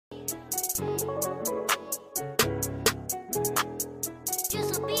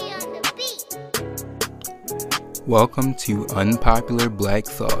Welcome to Unpopular Black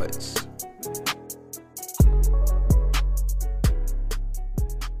Thoughts.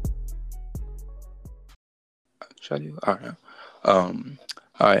 Should I do? All right. All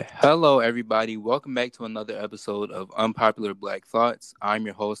right. Hello, everybody. Welcome back to another episode of Unpopular Black Thoughts. I'm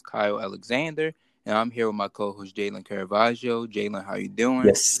your host, Kyle Alexander, and I'm here with my co-host, Jalen Caravaggio. Jalen, how you doing?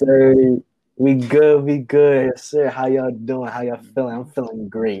 Yes, sir. We good. Yes, sir. How y'all doing? How y'all feeling? I'm feeling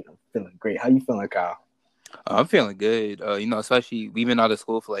great. How you feeling, Kyle? I'm feeling good. Especially we've been out of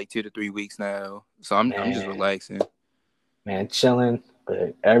school for like 2 to 3 weeks now, so I'm just relaxing. Man, chilling.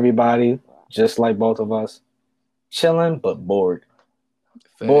 But everybody, just like both of us, chilling but bored.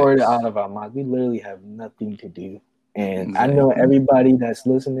 Facts. Bored out of our minds. We literally have nothing to do. And Exactly. I know everybody that's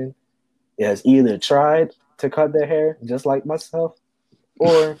listening has either tried to cut their hair, just like myself,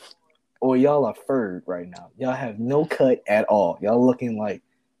 or y'all are furred right now. Y'all have no cut at all. Y'all looking like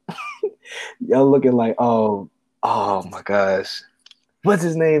oh my gosh, what's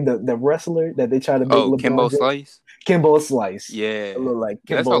his name? The wrestler that they try to make LeBron Kimbo James? Slice. Kimbo Slice. Yeah, it looked like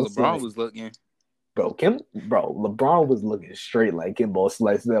that's Kimbo how LeBron Slice was looking. LeBron was looking straight like Kimbo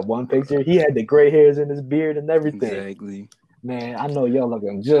Slice. That one picture, he had the gray hairs in his beard and everything. Exactly. Man, I know y'all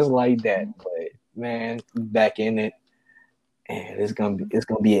looking just like that, but man, back in it, and it's gonna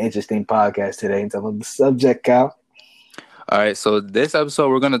be an interesting podcast today. In terms of the subject, Kyle. All right, so this episode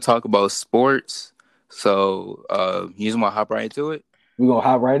we're gonna talk about sports. So you just want to hop right into it? We're gonna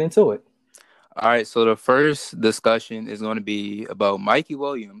hop right into it. All right, so the first discussion is going to be about Mikey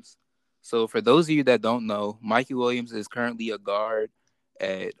Williams. So for those of you that don't know, Mikey Williams is currently a guard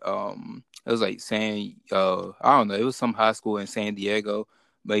at it was like I don't know, it was some high school in San Diego,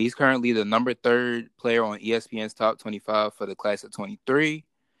 but he's currently the number 3 player on ESPN's top 25 for the class of 23.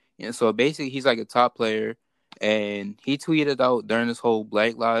 And so basically he's like a top player, and he tweeted out during this whole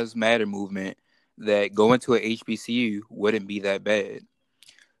Black Lives Matter movement that going to a HBCU wouldn't be that bad.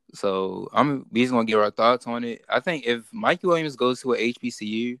 So we just gonna give our thoughts on it. I think if Mikey Williams goes to a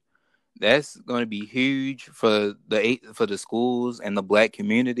HBCU, that's gonna be huge for the schools and the Black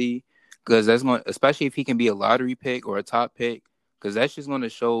community, because that's going, especially if he can be a lottery pick or a top pick, because that's just gonna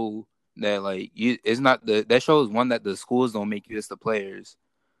show that that shows one that the schools don't make you as the players,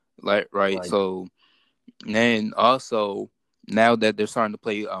 right. So and also now that they're starting to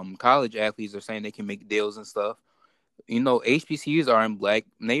play college athletes, are saying they can make deals and stuff. HBCUs are in Black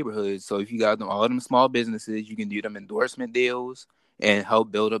neighborhoods, so if you got all them small businesses, you can do them endorsement deals and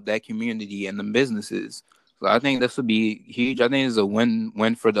help build up that community and the businesses. So I think this would be huge. I think it's a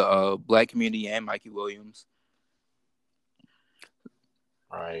win for the Black community and Mikey Williams.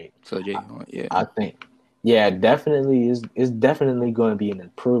 Right. So Jay, yeah, I think, definitely is definitely going to be an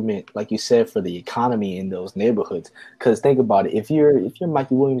improvement, like you said, for the economy in those neighborhoods. Because think about it, if you're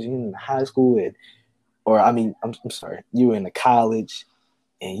Mikey Williams, you're in high school I'm sorry, you're in a college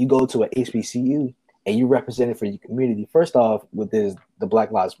and you go to an HBCU and you represent it for your community. First off, with the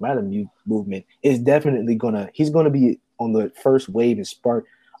Black Lives Matter movement, he's gonna be on the first wave and spark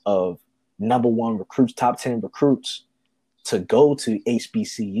of number 1 recruits, top 10 recruits to go to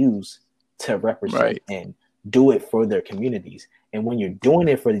HBCUs to represent and do it for their communities. And when you're doing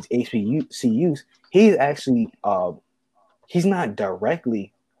it for these HBCUs, he's actually he's going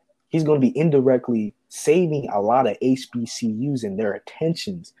to be indirectly saving a lot of HBCUs and their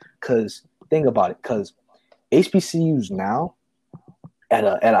attentions. Because think about it, because HBCUs now at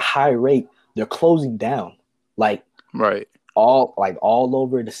a high rate, they're closing down, all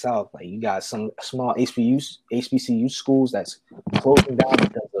over the South. Like you got some small HBCU schools that's closing down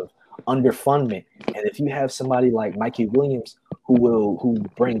because of underfundment. And if you have somebody like Mikey Williams who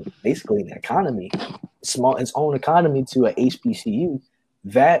bring basically an economy, its own economy to a HBCU,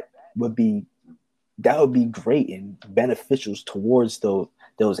 that would be great and beneficial towards those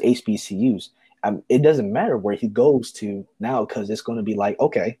HBCUs. It doesn't matter where he goes to now, because it's going to be like,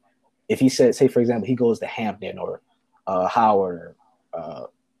 okay, if he say for example he goes to Hampton or Howard or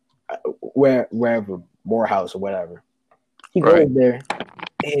wherever, Morehouse or whatever, he goes there,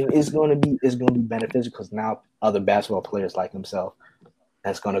 and it's going to be beneficial, because now other basketball players like himself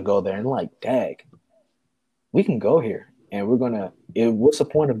that's going to go there and like, dag, we can go here. And what's the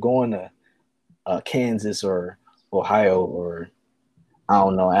point of going to Kansas or Ohio or I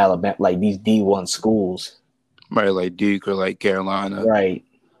don't know, Alabama, like these D1 schools, right? Like Duke or like Carolina, right?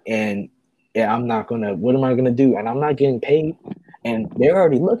 And what am I gonna do? And I'm not getting paid, and they're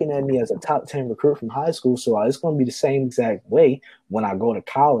already looking at me as a top 10 recruit from high school, so it's gonna be the same exact way when I go to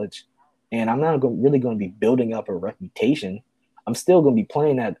college, and I'm not really gonna be building up a reputation. I'm still gonna be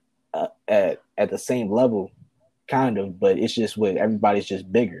playing at at the same level, kind of, but it's just with everybody's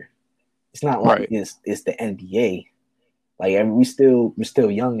just bigger. It's not like Right. it's the NBA. Like we're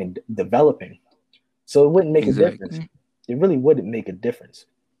still young and developing, so it wouldn't make a difference. Exactly. It really wouldn't make a difference.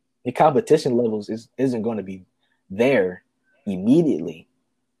 The competition levels isn't going to be there immediately,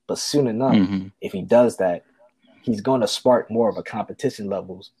 but soon enough, Mm-hmm. if he does that, he's going to spark more of a competition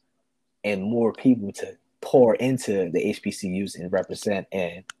levels and more people to pour into the HBCUs and represent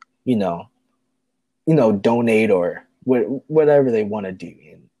and you know donate or whatever they want to do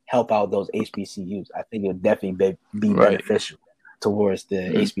and help out those HBCUs. I think it would definitely be Right. beneficial towards the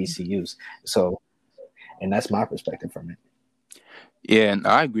Mm. HBCUs. So, and that's my perspective from it. Yeah, and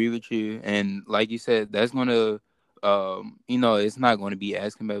I agree with you. And like you said, that's gonna, it's not going to be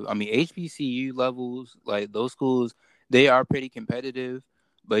as competitive. I mean, HBCU levels, like those schools, they are pretty competitive.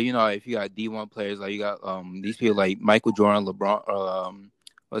 But if you got D1 players, like you got these people like Michael Jordan, LeBron,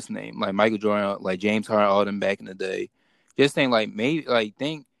 what's his name, like Michael Jordan, like James Harden, all them back in the day. Just think like maybe like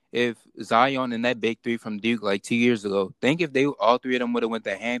think if Zion and that big three from Duke like 2 years ago, think if they all three of them would have went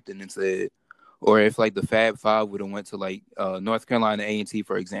to Hampton instead, or if like the Fab Five would have went to like North Carolina A&T,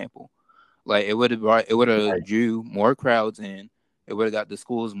 for example. Like it would have Right, drew more crowds in. It would have got the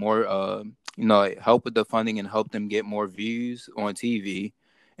schools more like, help with the funding and help them get more views on TV,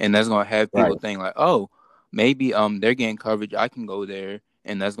 and that's gonna have right, people think like, oh, maybe they're getting coverage, I can go there,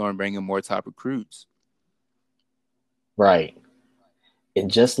 and that's gonna bring in more top recruits. right. And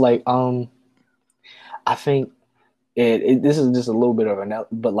just like I think this is just a little bit of an,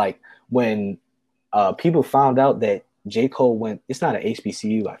 but like when people found out that J. Cole went, it's not an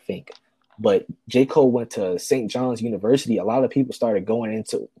HBCU, I think, but J. Cole went to St. John's University. A lot of people started going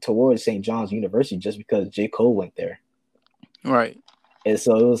into towards St. John's University just because J. Cole went there. Right. And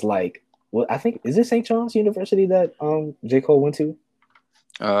so it was like, well, I think is it St. John's University that J. Cole went to?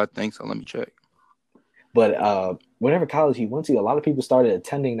 I think so. Let me check. But whatever college he went to, a lot of people started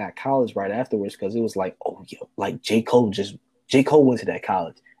attending that college right afterwards because it was like, oh, yo, like J. Cole went to that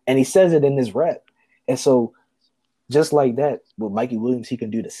college, and he says it in his rap. And so just like that, with Mikey Williams, he can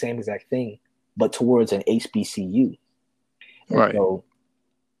do the same exact thing, but towards an HBCU. And Right. so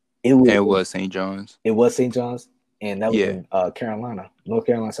And it was St. John's. it was St. John's, and that was Yeah. in Carolina, North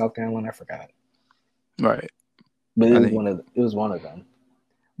Carolina, South Carolina. I forgot, Right. but I think. it was one of them.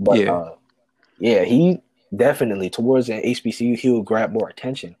 But Yeah. yeah, he definitely towards an HBCU, he'll grab more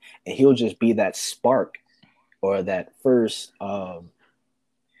attention, and he'll just be that spark or that first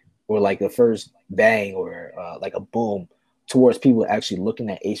or like the first bang or like a boom towards people actually looking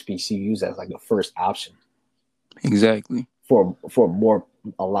at HBCUs as like a first option Exactly. for more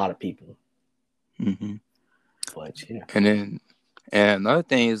a lot of people. Hmm. But yeah, And then, and another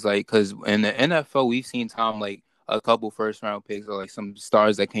thing is like, because in the NFL, we've seen Tom like a couple first round picks or like some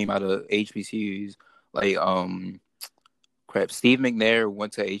stars that came out of HBCUs. Like, Steve McNair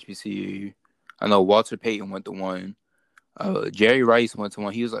went to HBCU. I know Walter Payton went to one. Jerry Rice went to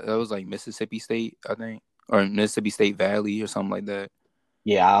one. He was like, that was like Mississippi State, I think, or Mississippi State Valley or something like that.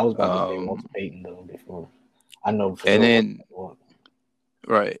 yeah, I was about to say Walter Um, Payton though before. I know for and sure then Walter.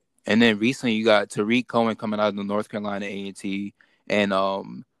 right, and then recently you got Tariq Cohen coming out of the North Carolina A&T, and I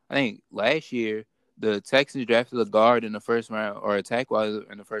think last year the Texans drafted a guard in the first round or a tackle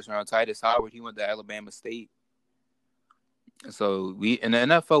in the first round. Titus Howard, he went to Alabama State. So we in the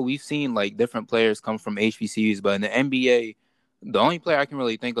NFL we've seen like different players come from HBCUs, but in the NBA, the only player I can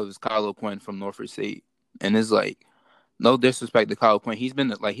really think of is Kyle O'Quinn from Norfolk State, and it's like no disrespect to Kyle O'Quinn, he's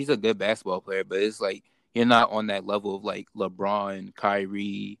been like he's a good basketball player, but it's like you're not on that level of like LeBron,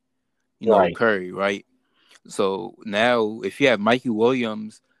 Kyrie, Right, Curry, right? So now if you have Mikey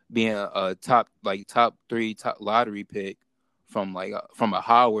Williams being a top three top lottery pick from from a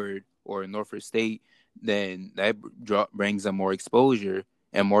Howard or a Norfolk State, then that brings them more exposure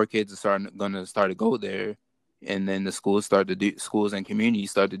and more kids are going to start to go there, and then the schools and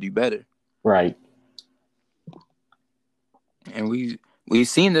communities start to do better. right, And we've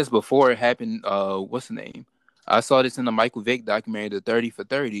seen this before. It happened. What's the name? I saw this in the Michael Vick documentary, the 30 for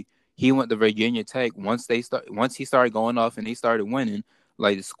 30. He went to Virginia Tech. Once he started going off and they started winning,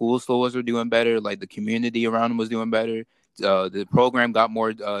 like the school stores were doing better, like the community around him was doing better. The program got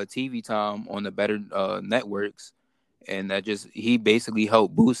more TV time on the better networks, and that just he basically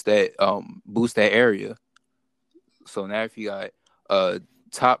helped boost that area. So now if you got a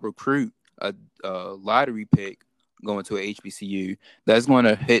top recruit, a lottery pick going to a HBCU, that's going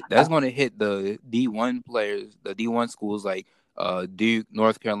to hit the D1 players, the D1 schools like Duke,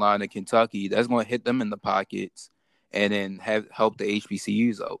 North Carolina, Kentucky. That's going to hit them in the pockets, and then help the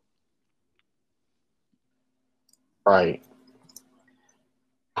HBCUs out. right.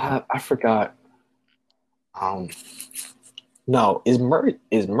 I forgot. Um, no, is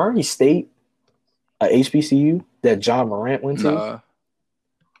Murray State a HBCU that John Morant went to? Nah,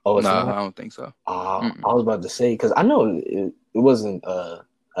 Oh, it's nah, I not. don't think so. I Mm-mm. was about to say because I know it wasn't a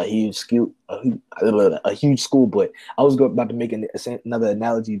huge school, a huge school, but I was about to make another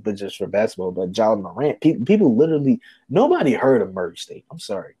analogy, but just for basketball. But John Morant, people literally nobody heard of Murray State. I'm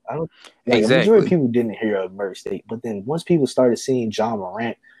sorry, I don't like a majority of Exactly. people didn't hear of Murray State. But then once people started seeing John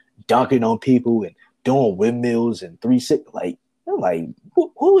Morant dunking on people and doing windmills and 360, like they're like,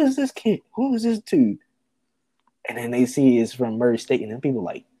 who is this kid? Who is this dude? And then they see it's from Murray State, and then people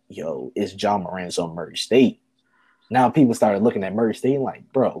like, yo, it's John Morant's on Murray State. Now people started looking at Murray State and like,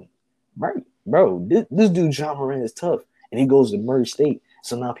 bro, this dude John Morant is tough, and he goes to Murray State.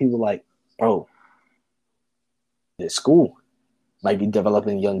 So now people like, bro, this school might be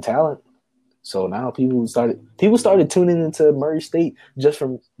developing young talent. So now people started tuning into Murray State just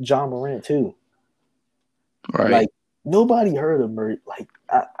from John Morant too. Right. Like nobody heard of Murray. Like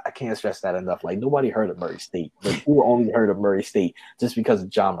I can't stress that enough. Like nobody heard of Murray State, but people only heard of Murray State just because of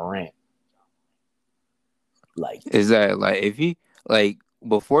John Morant. Like Is that like if you like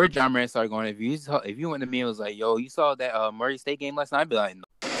before John Morant started going, if you went to me and was like, "Yo, you saw that Murray State game last night?" I'd be like,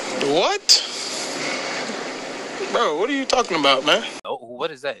 What? Bro, what are you talking about, man? "No,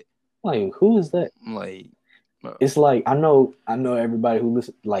 what is that?" like who is that? I'm like, It's like I know everybody who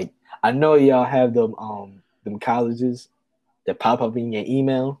listen. Like I know y'all have them colleges that pop up in your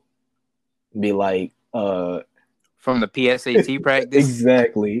email and be like from the PSAT practice.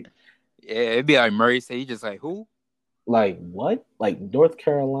 exactly Yeah, it'd be like Murray State. You just like who? like what, like North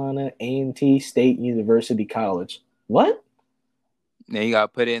Carolina A&T State University College, what? Then you gotta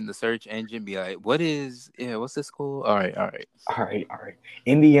put it in the search engine. Be like, what is? Yeah, what's this school? All right, all right. All right,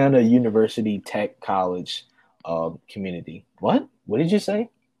 Indiana University Tech College community, what did you say?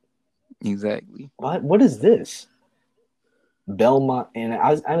 Exactly. What is this? Belmont, and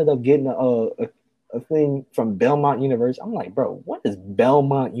I ended up getting a thing from Belmont University. I'm like, bro, what is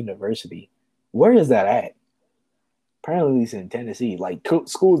Belmont University? Where is that at? Apparently, it's in Tennessee. Like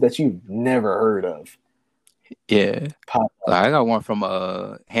schools that you've never heard of Yeah. pop up. Like I got one from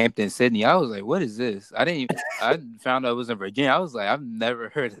Hampton, Sydney. I was like, what is this? I found out it was in Virginia. I was like, I've never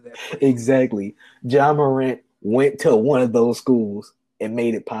heard of that place. Exactly. John Morant went to one of those schools and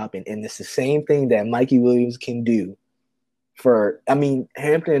made it popping, and it's the same thing that Mikey Williams can do. I mean,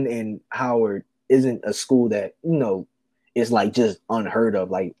 Hampton and Howard isn't a school that is like just unheard of,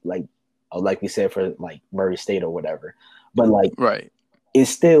 like we said for like Murray State or whatever. But like Right.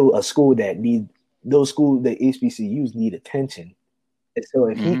 it's still a school that need those schools, the HBCUs need attention. And so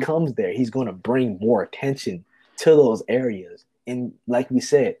if he Mm-hmm. comes there, he's going to bring more attention to those areas, and like we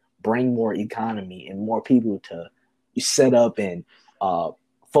said, bring more economy and more people to set up and uh,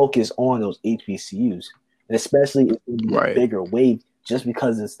 focus on those HBCUs, and especially it's going to be a Right. bigger wave just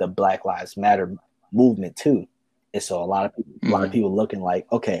because it's the Black Lives Matter movement too. And so a lot of Mm-hmm. people looking like,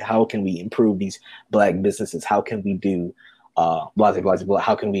 okay, how can we improve these black businesses? How can we do blah blah blah blah?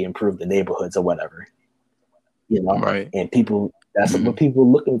 How can we improve the neighborhoods or whatever? Right. And people, that's Mm-hmm. what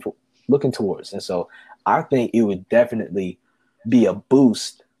people looking towards. And so I think it would definitely be a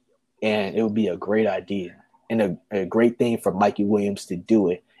boost, and it would be a great idea and a great thing for Mikey Williams to do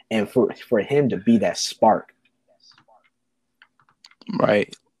it, and for him to be that spark.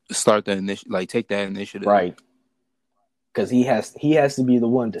 Right. Start the initiative, like take that initiative. Right, because he has to be the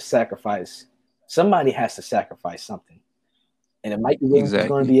one to sacrifice. Somebody has to sacrifice something, and if Mikey Williams is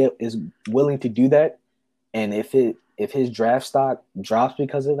going to Exactly. is willing to do that, and if his draft stock drops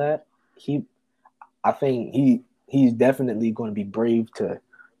because of that, I think he's definitely going to be brave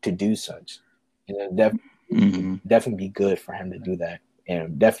to do such, and it Mm-hmm. definitely be good for him to do that,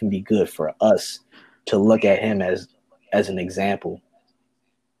 and definitely be good for us to look at him as an example.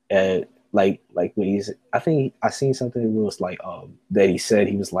 Like what he's, I think I seen something that was like that he said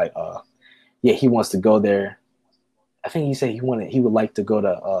he was like yeah, he wants to go there. I think he said he would like to go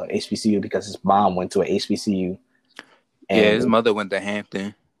to HBCU because his mom went to a HBCU, Yeah, his and mother went to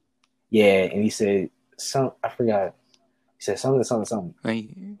Hampton. yeah, and he said I forgot. He said something. Like,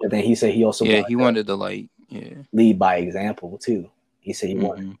 But then he said he also yeah, wanted he to wanted to like, yeah. lead by example too. He said he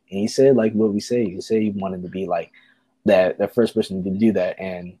wanted, Mm-hmm. and he said like what we say. He said he wanted to be like that, the first person to do that,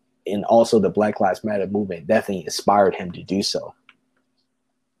 and also the Black Lives Matter movement definitely inspired him to do so.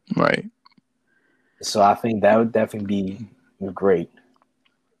 Right. So I think that would definitely be great,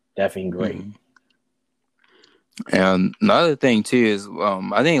 definitely great. Mm-hmm. And another thing too is,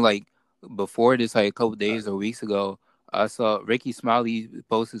 I think like before this, like a couple days or weeks ago, I saw Ricky Smiley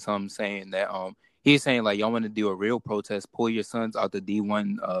posted something saying that he's saying like y'all want to do a real protest, pull your sons out the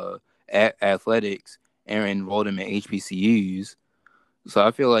D1 athletics and enroll them in HBCUs. So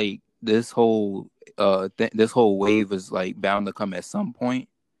I feel like this whole wave is like bound to come at some point.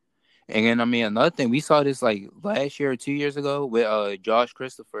 And then I mean another thing, we saw this like last year or 2 years ago with Josh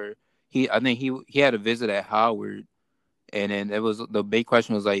Christopher. I think he had a visit at Howard, and then it was the big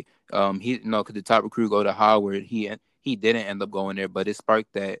question was like could the top recruit go to Howard? He didn't end up going there, but it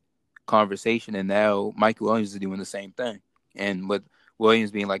sparked that conversation, and now Mikey Williams is doing the same thing, and with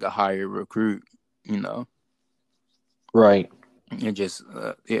Williams being like a higher recruit, Right. and just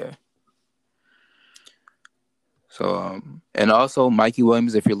yeah. So, and also Mikey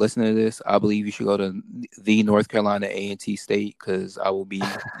Williams, if you're listening to this, I believe you should go to the North Carolina A&T State because I will be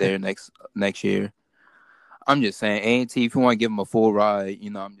there next year. I'm just saying, A&T, if you want to give them a full ride,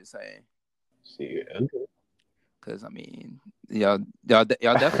 I'm just saying. See, because I mean, y'all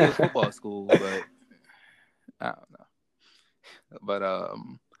definitely a football school, but I don't know. But all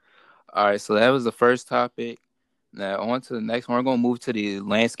right, so that was the first topic. Now on to the next one. We're gonna move to the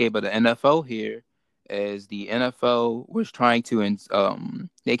landscape of the NFL here. As the NFL was trying to,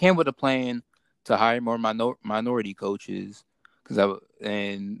 they came with a plan to hire more minority coaches,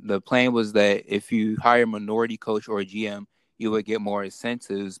 and the plan was that if you hire a minority coach or a GM, you would get more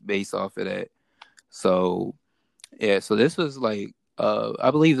incentives based off of that. So, yeah, so this was like,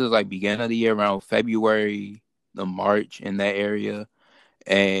 I believe it was like beginning of the year, around February to March in that area,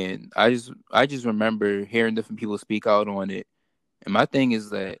 and I just remember hearing different people speak out on it. And my thing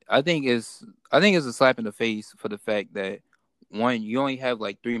is that I think it's a slap in the face for the fact that one, you only have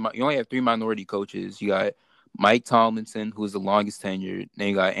three minority coaches. You got Mike Tomlinson, who's the longest tenured. Then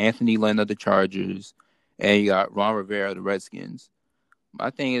you got Anthony Lynn of the Chargers, and you got Ron Rivera of the Redskins. My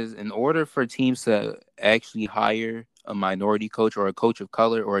thing is, in order for teams to actually hire a minority coach or a coach of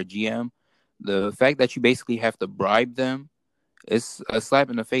color or a GM, the fact that you basically have to bribe them, it's a slap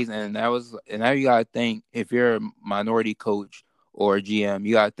in the face. And now you gotta think, if you're a minority coach or a GM,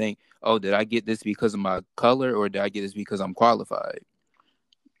 you gotta think, oh, did I get this because of my color or did I get this because I'm qualified?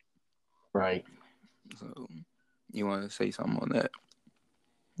 Right. So you want to say something on that?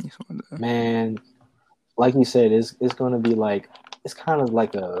 Man, like you said, it's going to be like, it's kind of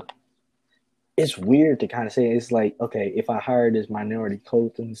like it's weird to kind of say. It's like, okay, if I hire this minority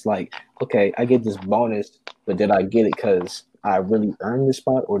coach, and it's like, okay, I get this bonus, but did I get it because I really earned this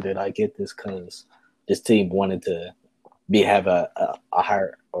spot, or did I get this because this team wanted to have a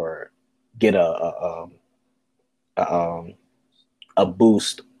higher or get a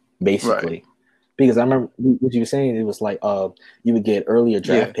boost, basically? Right. Because I remember what you were saying. It was like you would get earlier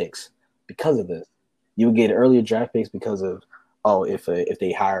draft picks because of this. You would get earlier draft picks because of if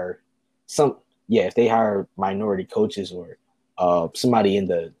they hire if they hire minority coaches or somebody in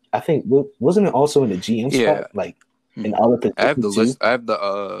the, I think, wasn't it also in the GM spot, like in other positions? I have the list. I have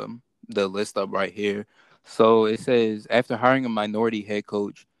the list up right here. So it says, after hiring a minority head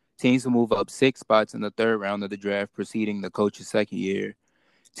coach, teams will move up 6 spots in the third round of the draft preceding the coach's second year.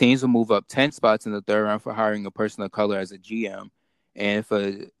 Teams will move up 10 spots in the third round for hiring a person of color as a GM. And if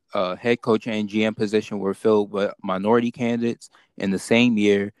a head coach and GM position were filled with minority candidates in the same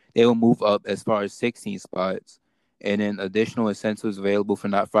year, they will move up as far as 16 spots. And then additional incentives available for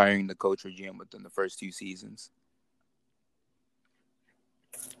not firing the coach or GM within the first 2 seasons.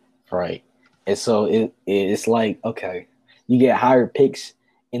 Right. And so it's like, okay, you get higher picks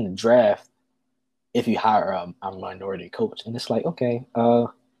in the draft if you hire a minority coach. And it's like, okay,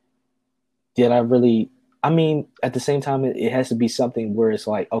 did I really? I mean, at the same time, it has to be something where it's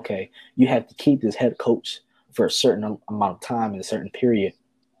like, okay, you have to keep this head coach for a certain amount of time in a certain period,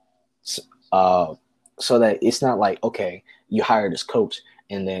 so that it's not like, okay, you hire this coach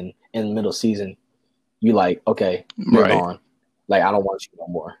and then in the middle season, you like, okay, you're gone. Like, I don't want you no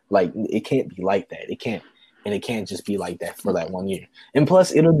more. Like, it can't be like that. It can't just be like that for that 1 year. And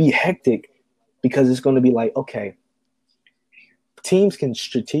plus, it'll be hectic because it's going to be like, okay, teams can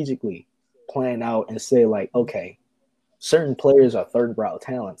strategically plan out and say, like, okay, certain players are third round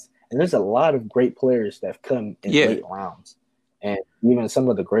talents, and there's a lot of great players that have come in late rounds, and even some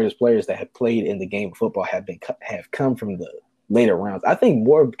of the greatest players that have played in the game of football have come from the later rounds. I think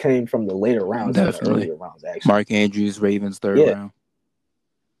more came from the later rounds than the earlier rounds, actually. Mark Andrews, Ravens, third round.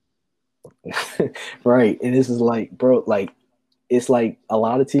 Right. And this is like, bro, like, it's like a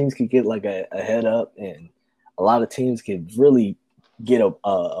lot of teams could get like a head up, and a lot of teams could really get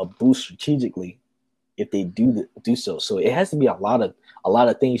a boost strategically if they do so. So it has to be a lot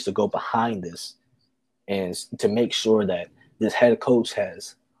of things to go behind this, and to make sure that this head coach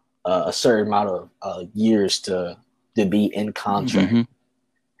has a certain amount of years to be in contract.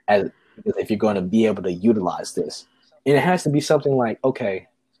 because if you're going to be able to utilize this, and it has to be something like, okay,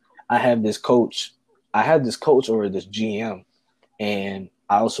 I have this coach or this GM, and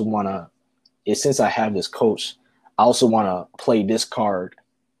I also want to, since I have this coach, I also want to play this card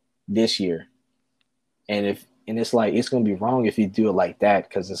this year. And it's like, it's going to be wrong if you do it like that,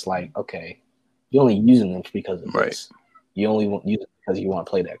 because it's like, okay, you're only using them because of this. You only use it because you want to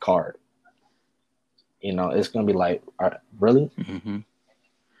play that card. It's going to be like, really? Mm-hmm.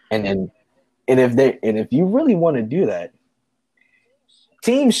 And if you really want to do that,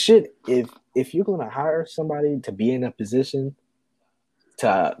 teams should, if you're going to hire somebody to be in a position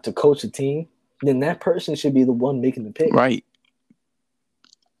to coach a team, then that person should be the one making the pick. Right.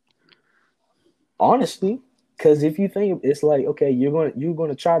 Honestly, because if you think it's like, okay, you're going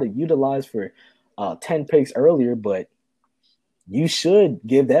to try to utilize for 10 picks earlier, but you should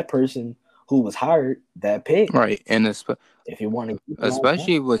give that person who was hired that pick. Right. And if you want to,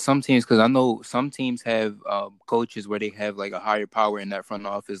 especially with some teams, because I know some teams have coaches where they have like a higher power in that front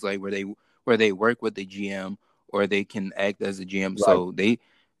office, like where they work with the GM or they can act as a GM. Right.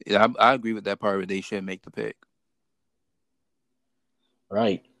 So I agree with that part where they should make the pick.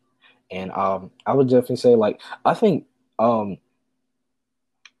 Right. And I would definitely say, like, I think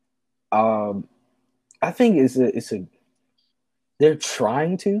it's a they're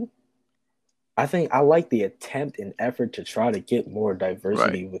trying to. I think I like the attempt and effort to try to get more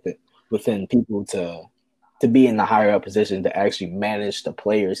diversity within people to be in the higher up position to actually manage the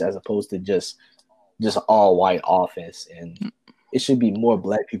players, as opposed to just all white offense. And it should be more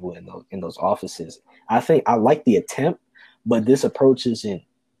black people in those offices. I think I like the attempt, but this approach isn't.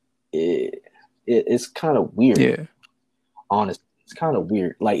 It's kind of weird. Yeah. Honestly, it's kind of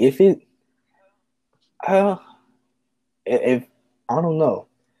weird. Like if I don't know,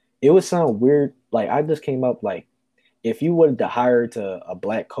 it would sound weird. Like I just came up like, if you were to hire a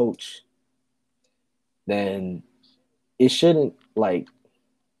black coach, then it shouldn't, like,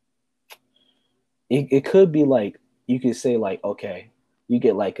 it could be like, you could say like, okay, you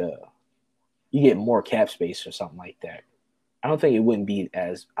get more cap space or something like that. I don't think it would be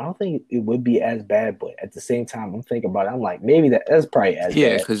as bad, but at the same time, I'm thinking about it. I'm like, maybe that's probably as bad.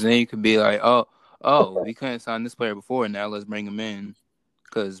 Yeah, because then you could be like, oh, we couldn't sign this player before, now let's bring him in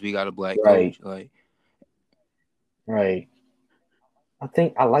because we got a black coach. Like, right. I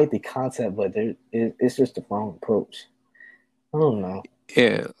think I like the concept, but it's just the wrong approach. I don't know.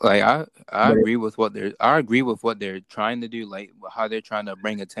 Yeah, like I agree with what they're trying to do, like how they're trying to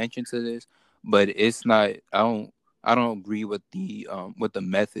bring attention to this, but it's not. I don't agree with the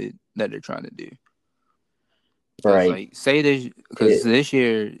method that they're trying to do. Right. Like, say this, because this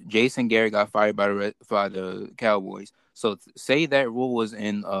year Jason Garrett got fired by the Cowboys. So say that rule was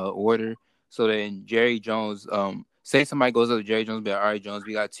in order. So then Jerry Jones, say somebody goes up to Jerry Jones, be like, all right, Jones,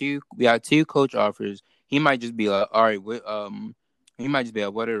 we got two coach offers. He might just be like, all right, he might just be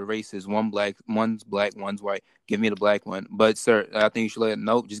like, what are the races? One's black, one's white. Give me the black one. But sir, I think you should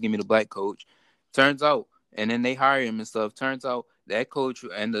nope, just give me the black coach. Turns out. And then they hire him and stuff. Turns out that coach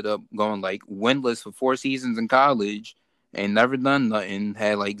ended up going like winless for 4 seasons in college and never done nothing.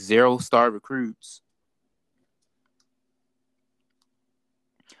 Had like 0-star recruits.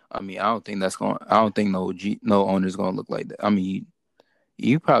 I mean, I don't think no owner's gonna look like that. I mean,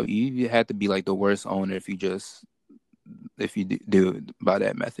 you have to be like the worst owner if you do it by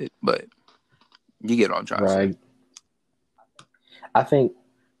that method. But you get what I'm trying to say. I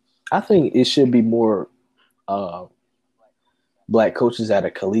think it should be more black coaches at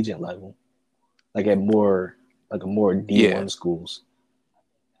a collegiate level, like a more D1 schools.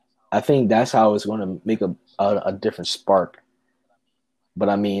 I think that's how it's going to make a different spark. But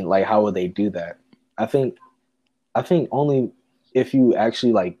I mean, like, how would they do that? I think only if you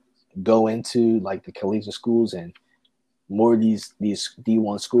actually like go into like the collegiate schools, and more of these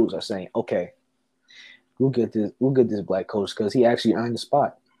D1 schools are saying, okay, we'll get this black coach because he actually earned the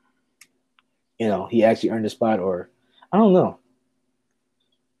spot. He actually earned the spot, or I don't know.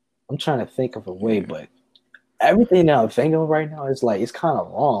 I'm trying to think of a way, but everything that I'm thinking of right now is like, it's kind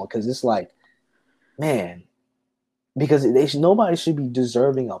of wrong, because it's like, man, because nobody should be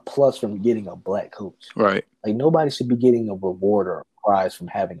deserving a plus from getting a black coach. Right. Like, nobody should be getting a reward or a prize from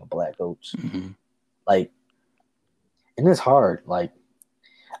having a black coach. Mm-hmm. Like, and it's hard. Like,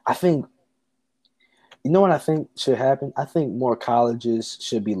 I think, you know what I think should happen? I think more colleges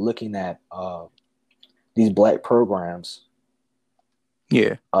should be looking at these black programs.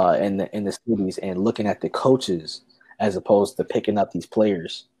 Yeah. In the cities, and looking at the coaches as opposed to picking up these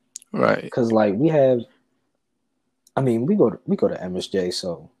players. Right. Because like we go to MSJ,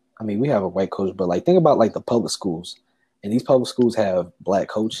 so I mean we have a white coach, but like think about like the public schools. and these public schools have black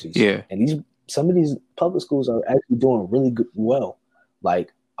coaches. Yeah. And some of these public schools are actually doing really good, well.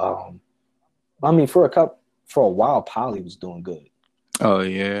 Like, I mean, for a while, Poly was doing good, Oh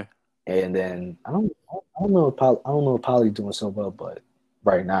yeah. and then I don't know if Poly's doing so well, but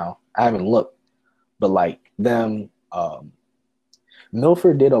right now I haven't looked. But like them,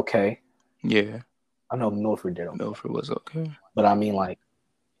 Milford did okay. Yeah. I know Milford did okay, Milford was okay. but I mean, like,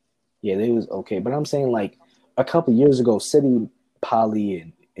 yeah, they was okay. But I'm saying, like, a couple years ago, City,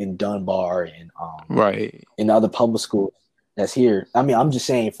 Poly, and Dunbar, Right. and other public schools that's here. I mean, I'm just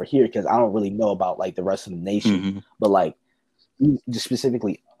saying for here because I don't really know about like the rest of the nation. Mm-hmm. But like, just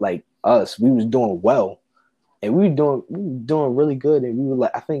specifically like us, we was doing well, and we were doing really good, and we were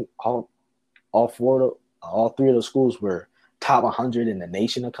like, I think all three of those schools were top 100 in the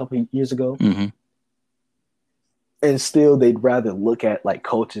nation a couple of years ago. Mm-hmm. And still, they'd rather look at like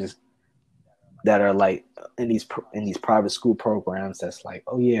coaches that are like in these private school programs. That's like,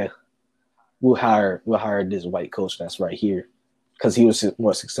 oh yeah, we'll hire this white coach that's right here because he was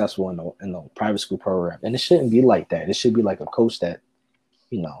more successful in the private school program. And it shouldn't be like that. It should be like a coach that,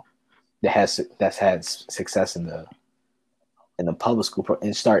 you know, that's had success in the public school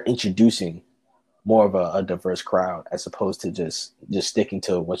and start introducing more of a diverse crowd as opposed to just sticking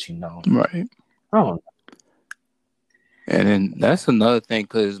to what you know. Right. I don't know. And then that's another thing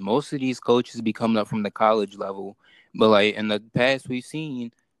because most of these coaches be coming up from the college level, but like in the past we've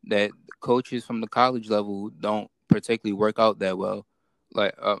seen that coaches from the college level don't particularly work out that well.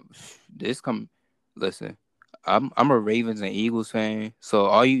 Like listen, I'm a Ravens and Eagles fan, so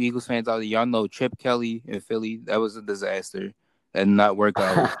all you Eagles fans out there, y'all know Chip Kelly in Philly, that was a disaster. That did not work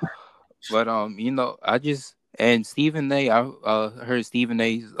out. But you know, and Stephen A. I heard Stephen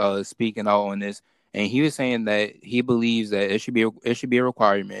A. Speaking out on this, and he was saying that he believes that it should be a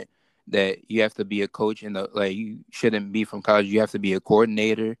requirement that you have to be a coach in the like you shouldn't be from college. You have to be a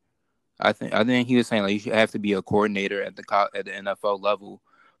coordinator. I think he was saying like you should have to be a coordinator at the NFL level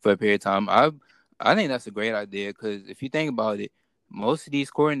for a period of time. I think that's a great idea because if you think about it, most of these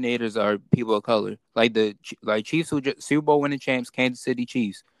coordinators are people of color. Like Chiefs Super Bowl winning champs, Kansas City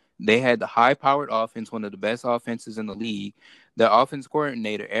Chiefs. They had the high-powered offense, one of the best offenses in the league. The offense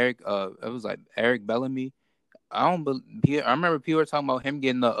coordinator, it was like Eric Bellamy. I remember people were talking about him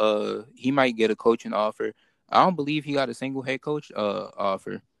getting he might get a coaching offer. I don't believe he got a single head coach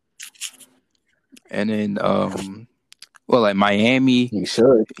offer. And then like Miami, You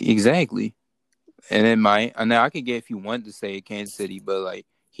should. exactly. And then I could get if you wanted to say Kansas City, but like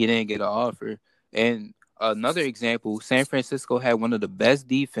he didn't get an offer. And another example, San Francisco had one of the best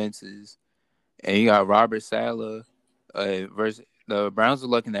defenses, and you got Robert Saleh versus the Browns are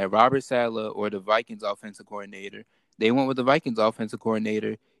looking at Robert Saleh or the Vikings offensive coordinator. They went with the Vikings offensive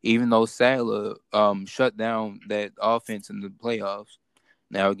coordinator, even though Saleh shut down that offense in the playoffs.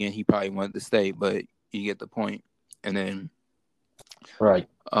 Now again, he probably wanted to stay, but you get the point. And then Right.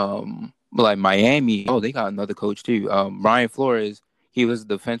 but like Miami, they got another coach too. Brian Flores, he was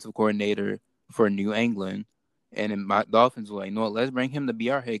the defensive coordinator for New England, and then my Dolphins were like, no, let's bring him to be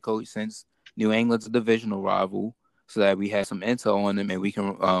our head coach since New England's a divisional rival, so that we have some intel on them and we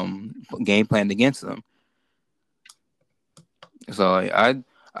can game plan against them. So like,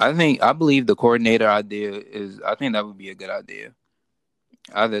 I believe the coordinator idea I think that would be a good idea.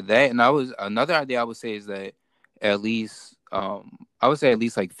 Either that, and another idea I would say is that at least I would say at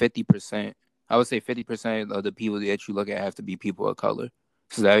least like 50%. I would say 50% of the people that you look at have to be people of color,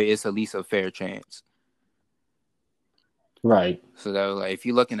 so that it's at least a fair chance. Right. So that like if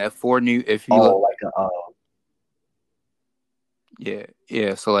you're looking at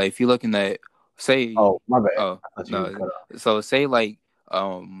yeah. So like if you're looking at say my bad. No. So say like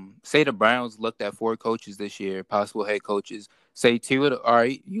say the Browns looked at 4 coaches this year, possible head coaches. Say all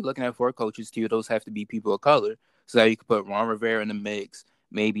right, you're looking at 4 coaches, 2 of those have to be people of color. So that you could put Ron Rivera in the mix,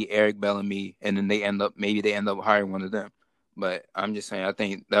 maybe Eric Bellamy, and then they end up hiring one of them. But I'm just saying I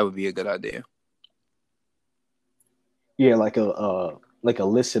think that would be a good idea. Yeah, like a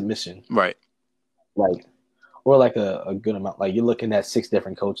list submission. Right. Like or like a good amount. Like you're looking at 6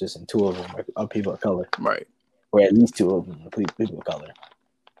 different coaches and 2 of them are people of color. Right. Or at least 2 of them are people of color.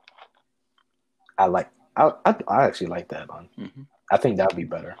 I actually like that one. Mm-hmm. I think that would be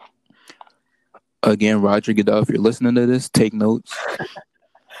better. Again, Roger Goodell, if you're listening to this, take notes.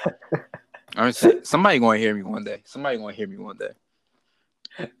 Somebody going to hear me one day.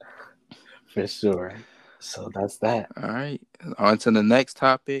 For sure. So that's that. All right. On to the next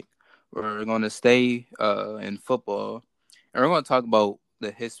topic. We're going to stay in football. And we're going to talk about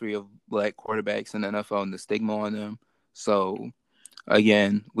the history of black quarterbacks in the NFL and the stigma on them. So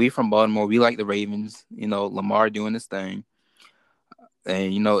again, we from Baltimore. We like the Ravens. You know, Lamar doing his thing,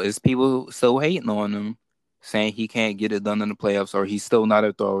 and it's people still hating on him, saying he can't get it done in the playoffs, or he's still not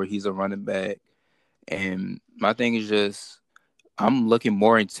a thrower. He's a running back. And my thing is just, I'm looking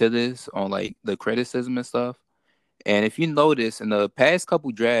more into this on like the criticism and stuff. And if you notice in the past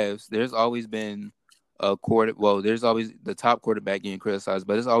couple drafts, there's always been a quarter. Well, there's always the top quarterback getting criticized,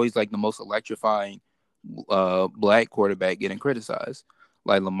 but it's always like the most electrifying black quarterback getting criticized.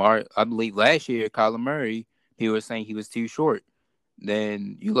 Like Lamar, I believe last year, Kyler Murray, people were saying he was too short.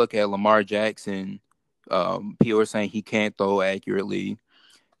 Then you look at Lamar Jackson, people were saying he can't throw accurately.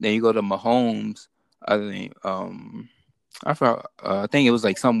 Then you go to Mahomes, I think I forgot, I think it was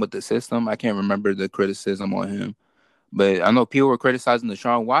like something with the system. I can't remember the criticism on him. But I know people were criticizing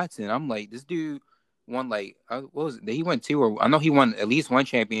Deshaun Watson. I'm like, this dude won like what was it? He won two, or I know he won at least one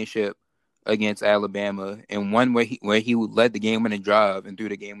championship against Alabama, and one where he led the game winning drive and threw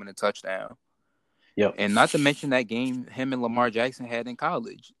the game winning touchdown. Yep. And not to mention that game him and Lamar Jackson had in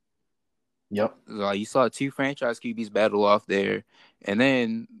college. Yep. Like you saw two franchise QBs battle off there, and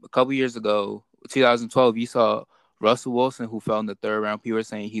then a couple years ago, 2012, you saw Russell Wilson, who fell in the third round. People were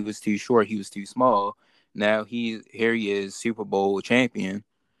saying he was too short, he was too small. Now here he is, Super Bowl champion.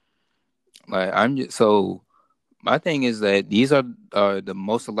 Like I'm just so. My thing is that these are the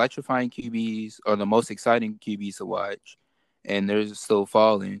most electrifying QBs or the most exciting QBs to watch, and they're still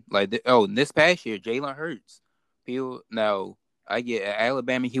falling. Like this past year, Jalen Hurts. People now I get at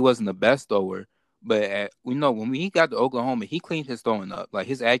Alabama he wasn't the best thrower, but we know when he got to Oklahoma he cleaned his throwing up. Like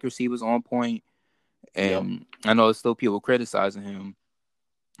his accuracy was on point, Yep. and I know it's still people criticizing him.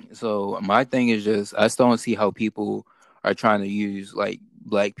 So my thing is just I still don't see how people are trying to use like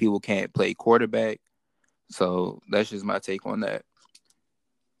black people can't play quarterback. So that's just my take on that.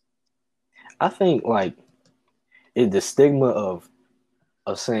 I think like the stigma of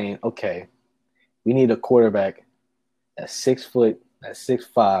saying, okay, we need a quarterback that's 6 foot, that's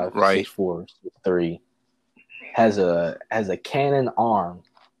 6'5", Right. 6'4", 6'3", has a cannon arm,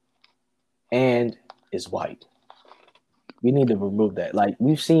 and is white. We need to remove that. Like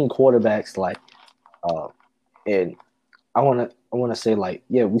we've seen quarterbacks like, and I wanna say like,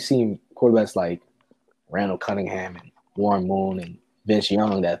 yeah, we've seen quarterbacks like Randall Cunningham and Warren Moon and Vince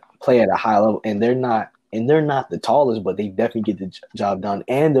Young that play at a high level, and they're not the tallest, but they definitely get the job done,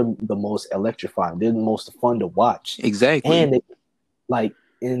 and they're the most electrifying. They're the most fun to watch, Exactly.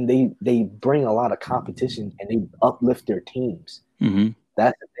 and they bring a lot of competition and they uplift their teams. Mm-hmm.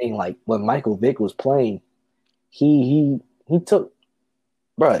 That's the thing. Like when Michael Vick was playing, he took,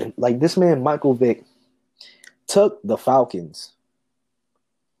 bro, like this man Michael Vick took the Falcons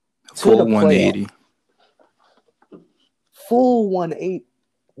Full to the 180. playoff. Full 180.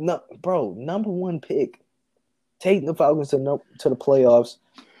 No, bro, number one pick. Taking the Falcons to the playoffs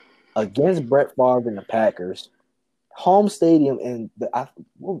against Brett Favre and the Packers. Home stadium, and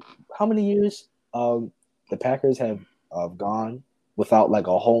how many years the Packers have gone without like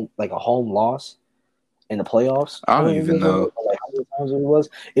a home loss in the playoffs? I don't even know. Like how many times it was?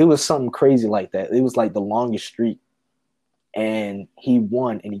 It was something crazy like that. It was like the longest streak, and he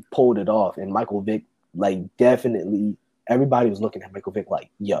won and he pulled it off. And Michael Vick, like definitely, everybody was looking at Michael Vick like,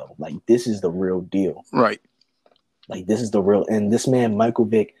 yo, like this is the real deal. Right. Like this is the real. And this man Michael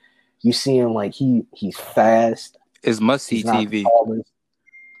Vick, you see him like he's fast. It's must-see TV.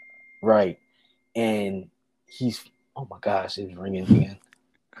 Right. And he's, oh my gosh, it's ringing again.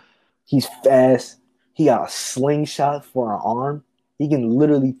 He's fast. He got a slingshot for an arm. He can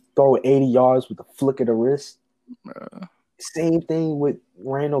literally throw 80 yards with a flick of the wrist. Same thing with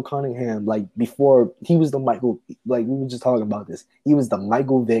Randall Cunningham. Like before, he was the Michael, like we were just talking about this. He was the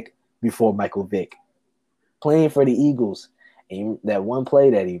Michael Vick before Michael Vick. Playing for the Eagles. And that one play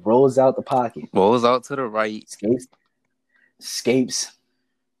that he rolls out the pocket. Rolls out to the right. Escapes.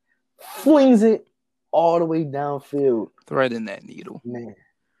 Flings it all the way downfield. Threading that needle.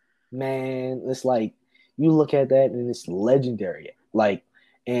 Man, it's like you look at that and it's legendary. Like,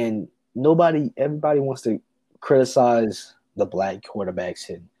 and everybody wants to criticize the black quarterbacks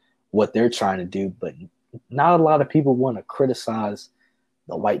and what they're trying to do, but not a lot of people want to criticize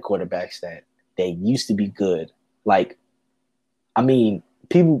the white quarterbacks that they used to be good. Like, I mean,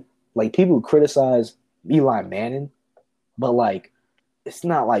 people criticize Eli Manning, but like, it's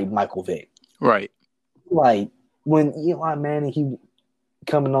not like Michael Vick. Right. Like when Eli Manning, he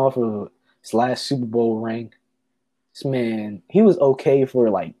coming off of his last Super Bowl ring, this man, he was okay for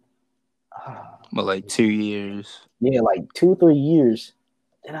like, but like 2 years. Yeah, like 2-3 years.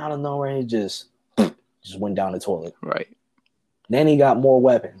 Then out of nowhere, he just went down the toilet. Right. Then he got more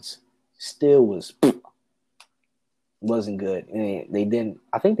weapons. Still was. wasn't good, and they didn't.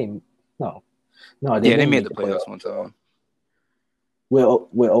 I think they no, they Yeah, they didn't made make the the playoffs playoffs one time.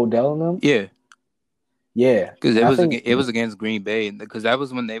 with Odell and them. Yeah, Yeah, because and I think it was against Green Bay, because that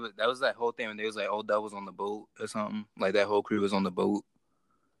was when that was that whole thing when they was like, oh, that was on the boat or something, like that whole crew was on the boat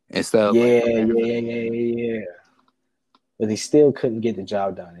instead of like yeah, with yeah, Henry. yeah, yeah, yeah, yeah. But they still couldn't get the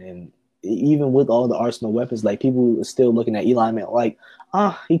job done, and even with all the arsenal weapons, like people were still looking at Eli Manning like,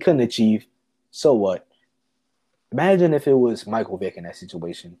 he couldn't achieve. So what? Imagine if it was Michael Vick in that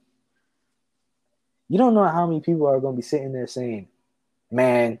situation. You don't know how many people are going to be sitting there saying,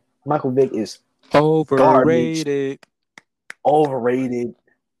 "Man, Michael Vick is garbage, Overrated. overrated,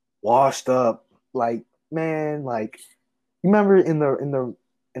 washed up." Like, man, like you remember in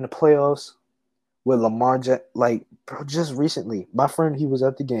the playoffs with Lamar, like bro, just recently, my friend he was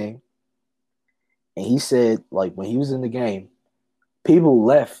at the game, and he said like when he was in the game, people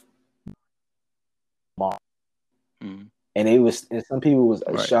left Lamar, and some people was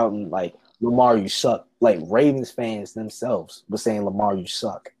Right. shouting like Lamar, you suck. Like Ravens fans themselves were saying Lamar, you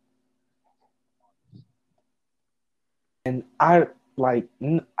suck. And I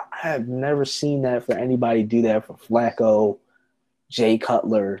have never seen that for anybody do that for Flacco, Jay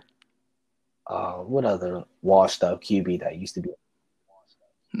Cutler, what other washed up QB that used to be?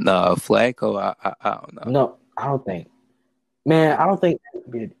 No, Flacco, I don't know. No, I don't think. Man, I don't think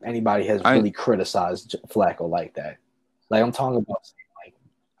anybody has I really criticized Flacco like that. Like I'm talking about like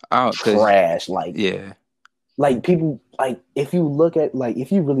don't, cause trash, yeah, like people like if you look at like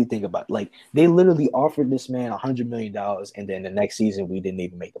if you really think about it, like they literally offered this man $100 million, and then the next season we didn't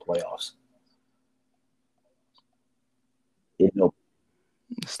even make the playoffs. It, no,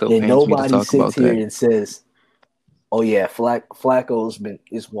 it still and pains me to nobody talk sits about here that. and says, "Oh yeah, Flacco's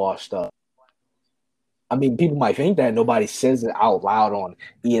is washed up." I mean, people might think that nobody says it out loud on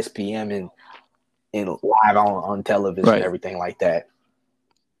ESPN and live on television and Right. everything like that.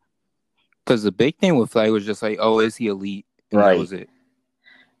 Because the big thing with Flacco was just like, oh, is he elite? And that Right. was it.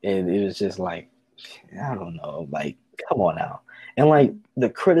 And it was just like, I don't know, like, come on now. And like the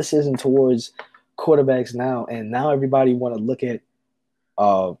criticism towards quarterbacks now, and now everybody want to look at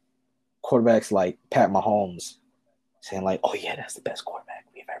quarterbacks like Pat Mahomes, saying like, oh yeah, that's the best quarterback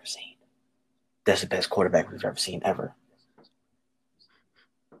we've ever seen. That's the best quarterback we've ever seen ever.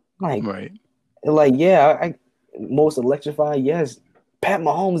 Like, Right. yeah, most electrifying. Yes, Pat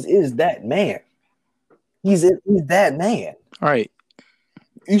Mahomes is that man. He's that man. All right.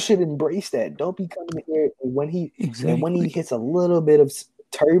 You should embrace that. Don't be coming here and when he Exactly. hits a little bit of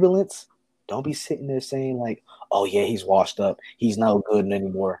turbulence, don't be sitting there saying like, "Oh yeah, he's washed up. He's no good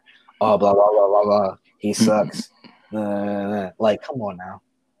anymore." Oh, blah blah blah blah blah. He sucks. Like, come on now.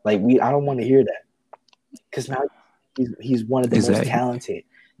 Like I don't want to hear that because now he's one of the most Exactly. talented.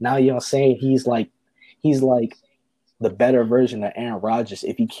 Now y'all saying he's like the better version of Aaron Rodgers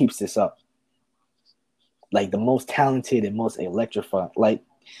if he keeps this up. Like the most talented and most electrifying. Like,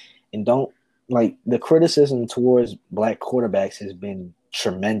 and don't like the criticism towards black quarterbacks has been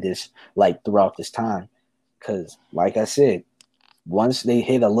tremendous like throughout this time. Because, like I said, once they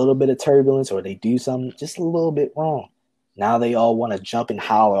hit a little bit of turbulence or they do something just a little bit wrong, now they all want to jump and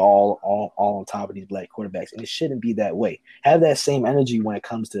holler all on top of these black quarterbacks, and it shouldn't be that way. Have that same energy when it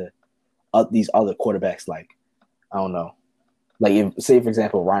comes to these other quarterbacks. Like, I don't know, like if, say for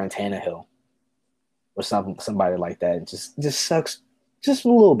example Ryan Tannehill or somebody like that just sucks just a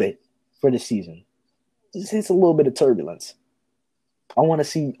little bit for the season. Just hits a little bit of turbulence. I want to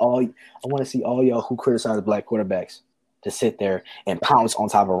see all y'all who criticize black quarterbacks to sit there and pounce on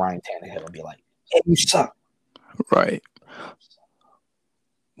top of Ryan Tannehill and be like, "Hey, you suck." Right.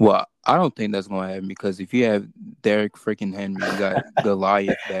 Well, I don't think that's going to happen because if you have Derek freaking Henry, you got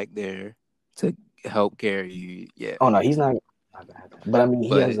Goliath back there to help carry you. Yeah. Oh no, he's not gonna happen. But I mean, he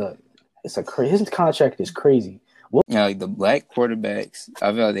has his contract is crazy. What? Yeah, like the black quarterbacks,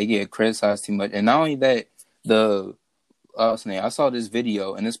 I feel like they get criticized too much. And not only that, I saw this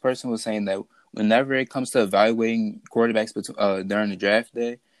video, and this person was saying that whenever it comes to evaluating quarterbacks during the draft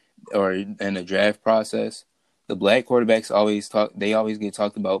day or in the draft process, the black quarterbacks always get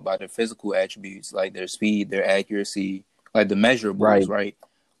talked about by their physical attributes, like their speed, their accuracy, like the measurables, right?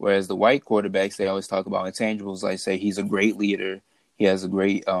 Whereas the white quarterbacks, they always talk about intangibles, like say he's a great leader, he has a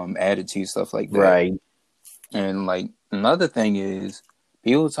great attitude, stuff like that. Right. And like another thing is,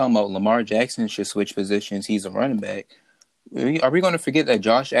 people talking about Lamar Jackson should switch positions. He's a running back. Are we going to forget that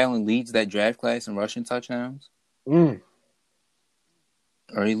Josh Allen leads that draft class in rushing touchdowns? Or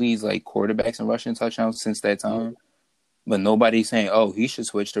he leads like quarterbacks in rushing touchdowns since that time? But nobody's saying, oh, he should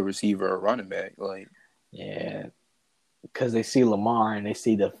switch to receiver or running back. Like, yeah, because they see Lamar and they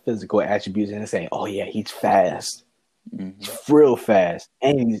see the physical attributes and they're saying, oh yeah, he's fast. He's real fast,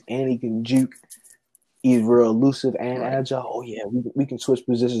 and he can juke. He's real elusive and agile. Oh yeah, we can switch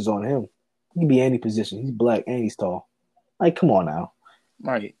positions on him. He can be any position. He's black and he's tall. Like, come on now.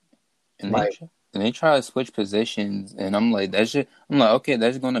 Right. And Like, they try to switch positions, and I'm like, okay,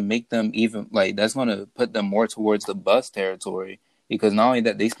 that's gonna make them even like that's gonna put them more towards the bust territory, because not only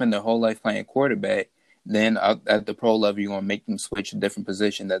that they spend their whole life playing quarterback, then at the pro level you're gonna make them switch a different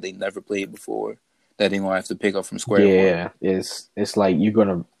position that they never played before, that they're gonna have to pick up from square one. Yeah, it's like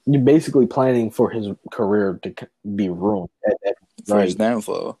you're basically planning for his career to be ruined for his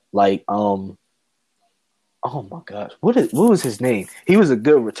downfall. Like, oh my gosh, what was his name? He was a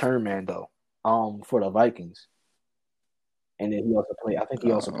good return man though, for the Vikings, and then he also played. I think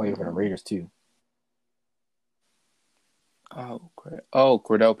he also played for the Raiders too.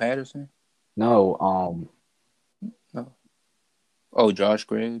 Cordell Patterson. No. Oh, Josh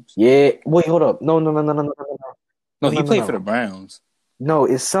Graves. Yeah. Wait, hold up. No. No, he played for the Browns. No,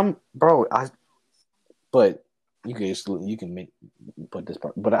 it's some bro. But you can put this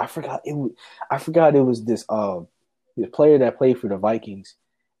part. But I forgot it was this player that played for the Vikings,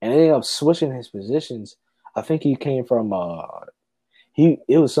 and ended up switching his positions. I think he came from it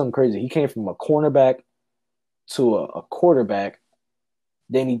was something crazy. He came from a cornerback to a quarterback.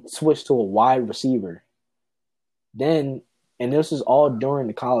 Then he switched to a wide receiver. And this is all during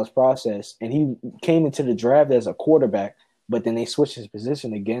the college process. And he came into the draft as a quarterback, but then they switched his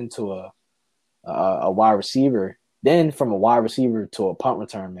position again to a wide receiver. Then from a wide receiver to a punt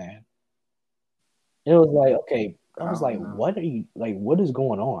return man. It was like, okay, I was like, what is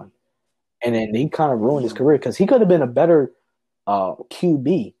going on? And then he kind of ruined his career because he could have been a better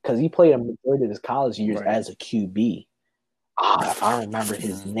QB because he played a majority of his college years as a QB. If I remember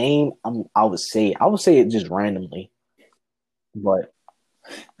his name, I would say it just randomly. But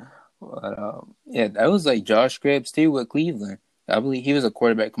that was like Josh Graves too with Cleveland. I believe he was a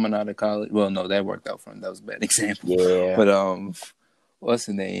quarterback coming out of college. Well, no, that worked out for him. That was a bad example. Yeah. But what's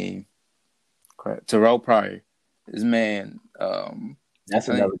his name? Terrell Pryor. This man. That's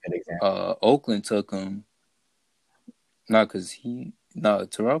another good example. Oakland took him. Terrell.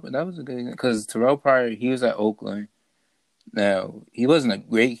 That was a good example because Terrell Pryor. He was at Oakland. Now he wasn't a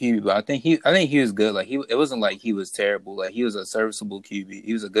great QB, but I think he was good. Like it wasn't like he was terrible. Like he was a serviceable QB.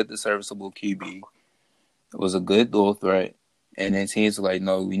 He was a good to serviceable QB. It was a good dual threat. And then teams were like,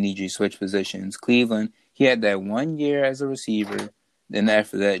 no, we need you to switch positions. Cleveland, he had that 1 year as a receiver. Then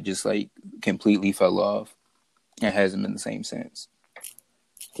after that, just like completely fell off. It hasn't been the same since.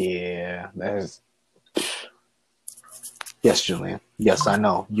 Yeah, yes, Julian. Yes, I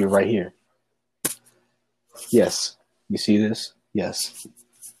know. You're right here. Yes. You see this? Yes.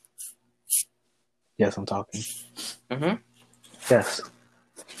 Yes, I'm talking. Mm-hmm. Yes.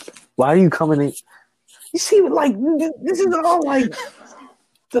 Why are you coming in? You see, like, this is all like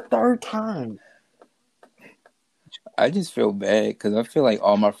the third time. I just feel bad because I feel like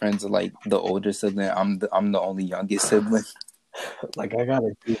all my friends are like the older sibling. I'm the only youngest sibling. Like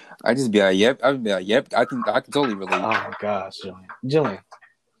I just be like, yep. I'd be like, yep. I can totally relate. Oh my gosh, Julian,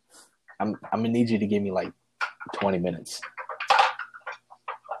 I'm gonna need you to give me like 20 minutes.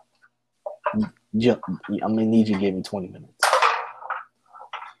 I'm gonna need you to give me 20 minutes.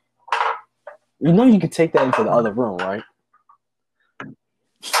 You know you can take that into the other room, right?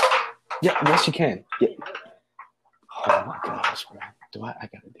 Yeah, yes you can. Yeah. Oh my gosh, bro. I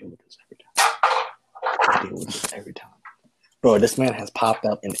gotta deal with this every time. I deal with this every time. Bro, this man has popped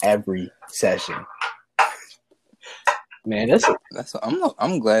up in every session. Man,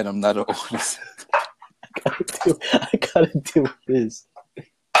 I'm glad I'm not an oldest. I gotta deal with this.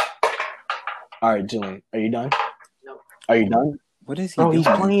 All right, Julian, are you done? No. Are you done? What is he doing? He's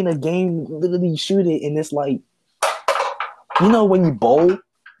playing a game, literally shoot it, and it's like, you know when you bowl,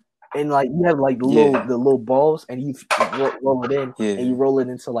 and like you have like the little balls, and you roll it in, and you roll it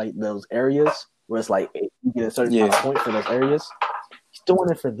into like those areas where it's like you get a certain point for those areas. He's doing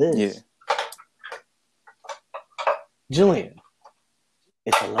it for this. Yeah. Julian,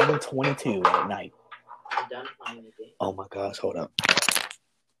 it's 11:22 at night. I'm done playing the game. Oh my gosh, hold up.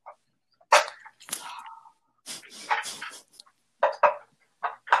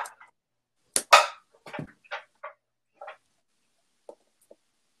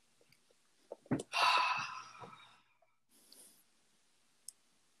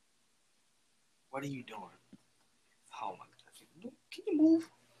 What are you doing? Oh my God. Can you move?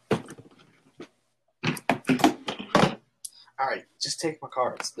 All right, just take my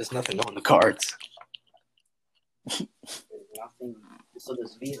cards. There's nothing on the cards. There's nothing. So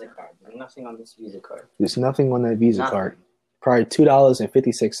there's Visa card. There's nothing on this Visa card. There's nothing on that Visa card. Probably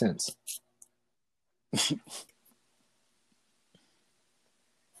 $2.56.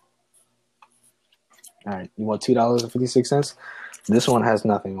 All right, you want $2.56? This one has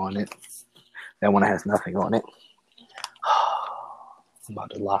nothing on it. That one has nothing on it. I'm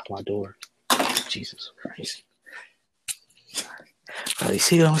about to lock my door. Jesus Christ. You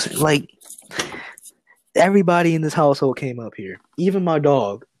see what I'm saying? Like, everybody in this household came up here. Even my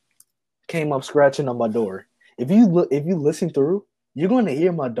dog came up scratching on my door. If you listen through, you're going to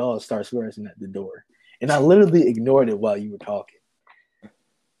hear my dog start scratching at the door. And I literally ignored it while you were talking.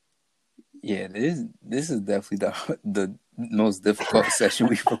 Yeah, this is definitely the most difficult session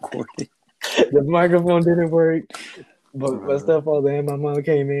we've recorded. The microphone didn't work. But my stepfather and my mom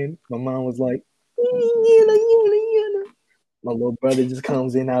came in. My mom was like, my little brother just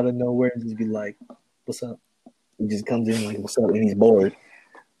comes in out of nowhere and just be like, what's up? He just comes in like, what's up? And he's bored.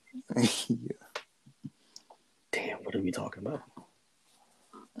 Yeah. Damn, what are we talking about?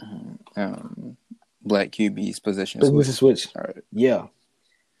 Black QB's position switch. All right. Yeah.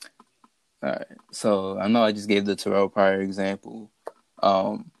 All right. So I know I just gave the Terrell Pryor example.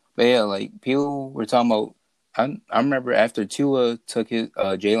 But yeah, like people were talking about. I remember after Tua took his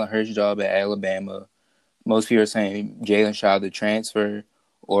Jalen Hurts job at Alabama, most people are saying Jalen should either transfer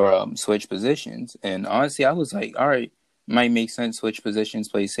or switch positions. And honestly, I was like, all right, might make sense. Switch positions,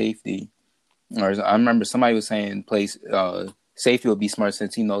 play safety. Or I remember somebody was saying safety would be smart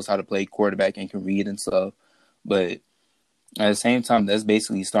since he knows how to play quarterback and can read and stuff. But at the same time, that's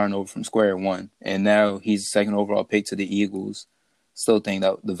basically starting over from square one. And now he's the second overall pick to the Eagles. Still think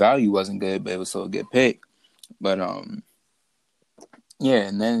that the value wasn't good, but it was still a good pick. But yeah,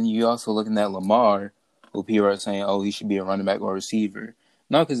 and then you also looking at Lamar, who people are saying, oh, he should be a running back or a receiver.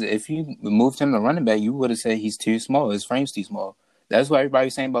 No, because if you moved him to running back, you would have said he's too small. His frame's too small. That's what everybody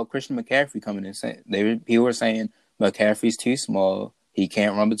was saying about Christian McCaffrey coming in. People were saying McCaffrey's too small. He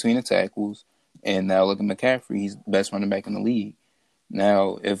can't run between the tackles. And now look at McCaffrey. He's the best running back in the league.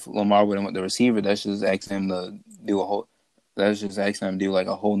 Now, if Lamar would have went the receiver, that's just asking him to do like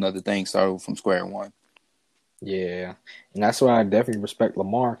a whole nother thing, start from square one. Yeah, and that's why I definitely respect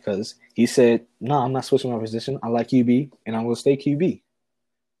Lamar because he said, "No, I'm not switching my position. I like QB, and I'm going to stay QB."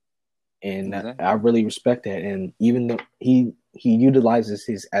 And Exactly. I really respect that. And even though he utilizes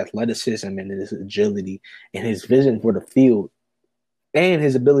his athleticism and his agility and his vision for the field, and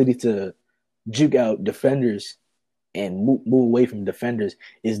his ability to juke out defenders and move away from defenders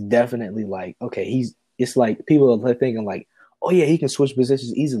is definitely like, okay, it's like people are thinking like, oh yeah, he can switch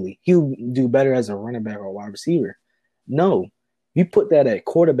positions easily. He'll do better as a running back or a wide receiver. No, you put that at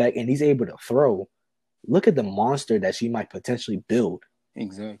quarterback and he's able to throw. Look at the monster that she might potentially build.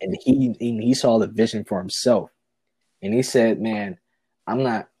 Exactly. And he saw the vision for himself, and he said, "Man, I'm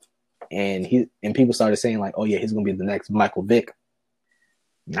not." And people started saying like, "Oh yeah, he's gonna be the next Michael Vick."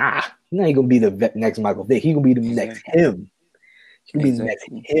 Nah, he's not gonna be the next Michael Vick. He's gonna be the next him. He's gonna be the next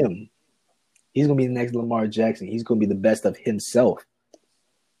him. He's gonna be the next Lamar Jackson. He's gonna be the best of himself.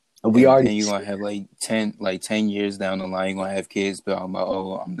 And you're gonna have like 10 years down the line, you're gonna have kids talking about,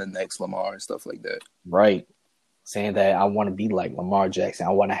 oh, I'm the next Lamar and stuff like that. Right. Saying that I want to be like Lamar Jackson. I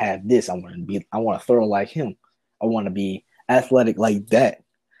want to have this. I want to throw like him. I want to be athletic like that.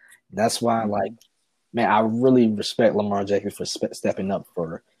 That's why, like, man, I really respect Lamar Jackson for stepping up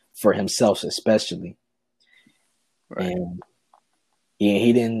for himself, especially. Right. And yeah,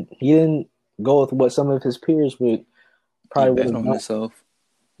 he didn't go with what some of his peers would probably bet on himself.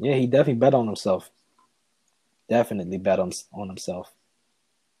 Yeah, he definitely bet on himself. Definitely bet on himself.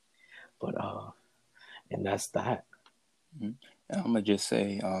 But and that's that. I'm gonna just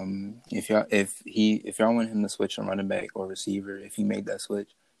say, if y'all want him to switch from running back or receiver, if he made that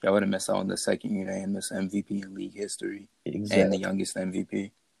switch, y'all would have missed out on the second unanimous MVP in league history, and the youngest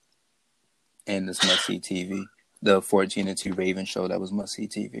MVP, and this must see TV, the 14-2 Ravens show that was must see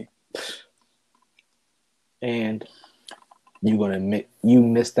TV. And you're gonna admit you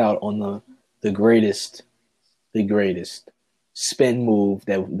missed out on the greatest spin move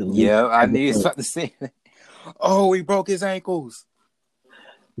that the league. Yeah, I knew you was about to say that. Oh, he broke his ankles.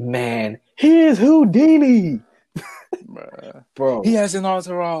 Man, he is Houdini. Bro. He has an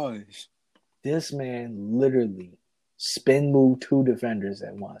entourage. This man literally spin moved 2 defenders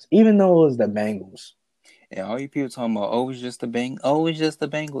at once, even though it was the Bengals. And all you people talking about, oh, it's just the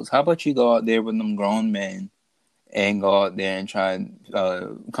Bengals. How about you go out there with them grown men and go out there and try and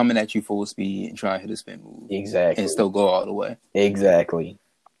coming at you full speed and try and hit a spin move. Exactly. And still go all the way. Exactly.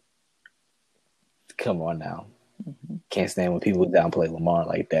 Come on now. Mm-hmm. Can't stand when people downplay Lamar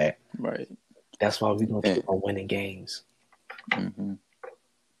like that. Right. That's why we're going to keep on winning games. Mm-hmm.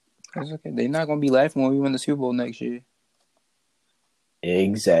 That's okay. They're not going to be laughing when we win the Super Bowl next year.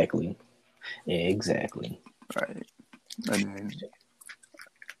 Exactly. Right. And then,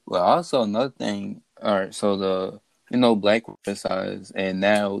 well, also another thing, All right, so Black were criticized, and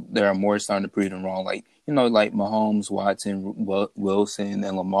now there are more starting to prove them wrong. Like like Mahomes, Watson, Wilson,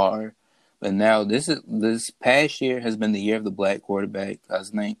 and Lamar. But now this past year has been the year of the black quarterback. I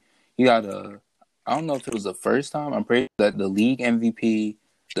think he got I don't know if it was the first time. I'm pretty sure that the league MVP,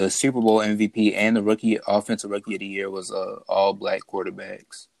 the Super Bowl MVP, and the offensive rookie of the year was all black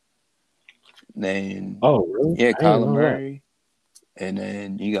quarterbacks. Then Oh, really? yeah, I didn't Kyler know that. Murray. And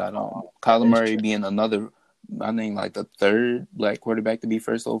then you got Kyler Murray being another, I think, like the third black quarterback to be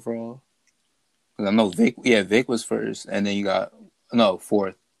first overall. Because I know Vic was first, and then you got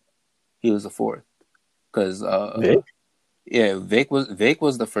fourth. He was the fourth. Because Vic? Vic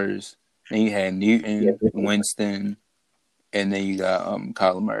was the first. Then you had Newton, Winston, and then you got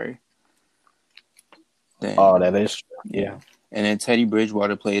Kyler Murray. Then, that is true. Yeah. And then Teddy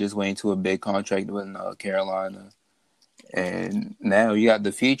Bridgewater played his way into a big contract with Carolina. And now you got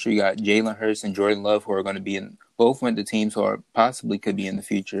the future. You got Jalen Hurts and Jordan Love, who are going to both went to teams who are possibly could be in the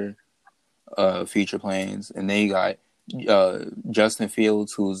future plans. And then you got Justin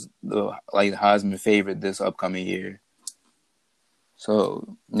Fields, who's the Heisman favorite this upcoming year.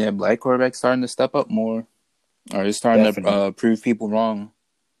 So yeah, black quarterbacks starting to step up more, or it's starting to prove people wrong.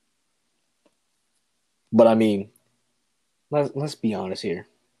 But I mean, let's be honest here.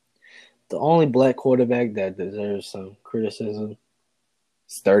 The only black quarterback that deserves some criticism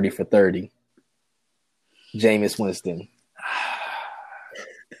is 30 for 30. Jameis Winston.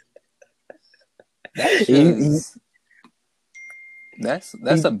 That's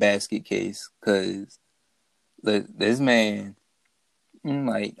a basket case because this man, all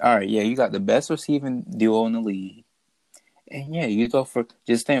right, yeah, you got the best receiving duo in the league, and yeah, you go for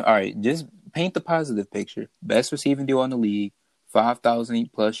just paint the positive picture. Best receiving duo in the league. 5,000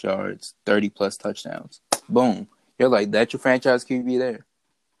 plus yards, 30 plus touchdowns. Boom. You're like, that's your franchise QB there.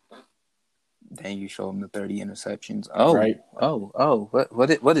 Then you show him the 30 interceptions. Oh, right. Oh,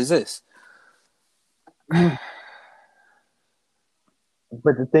 what is this? But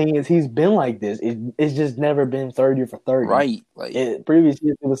the thing is, he's been like this. It's just never been 30 for 30. Right. Previous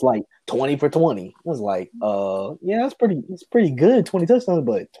years, it was like 20 for 20. It was like, yeah, it's pretty good, 20 touchdowns,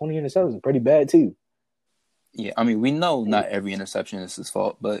 but 20 interceptions is pretty bad too. Yeah, I mean, we know not every interception is his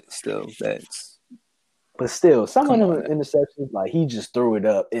fault, but still, But still, some of them interceptions, like he just threw it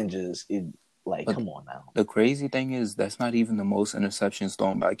up and come on now. The crazy thing is that's not even the most interceptions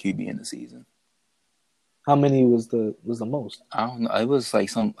thrown by QB in the season. How many was the most? I don't know. It was I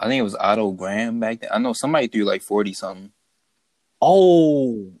think it was Otto Graham back then. I know somebody threw like 40 something.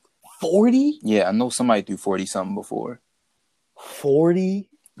 Oh, 40? Yeah, I know somebody threw 40 something before. 40?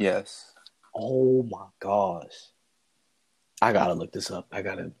 Yes. Oh my gosh! I gotta look this up. I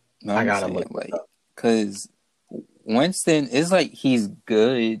gotta look this up. Because Winston is he's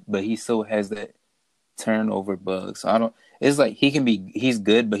good, but he still has that turnover bug. So it's like he's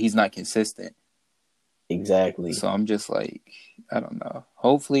good, but he's not consistent. Exactly. So I'm just I don't know.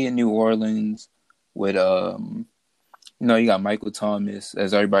 Hopefully in New Orleans with you got Michael Thomas,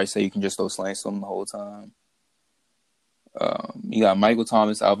 as everybody say, you can just throw slants on him the whole time. You got Michael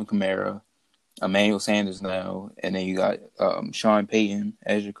Thomas, Alvin Kamara, Emmanuel Sanders now, and then you got Sean Payton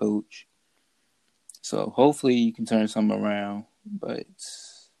as your coach. So hopefully you can turn something around. But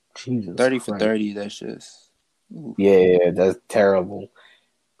Jesus 30 for 30, that's just... Oof. Yeah, that's terrible.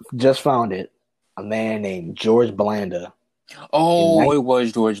 Just found it. A man named George Blanda. Oh, it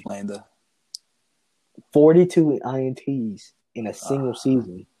was George Blanda. 42 INTs in a single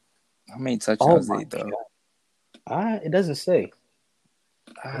season. How many touchdowns did he throw? It doesn't say.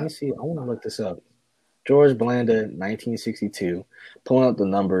 Let me see. I want to look this up. George Blanda, 1962. Pulling up the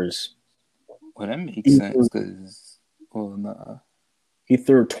numbers. Well, that makes sense because, he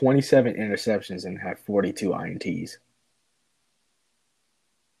threw 27 interceptions and had 42 INTs.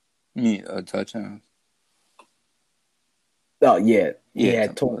 Yeah, touchdowns. Oh, yeah. He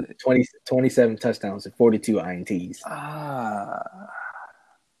had 27 touchdowns and 42 INTs.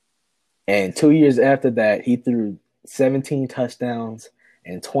 And 2 years after that, he threw 17 touchdowns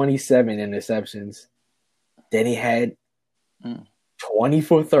and 27 interceptions. Then he had 20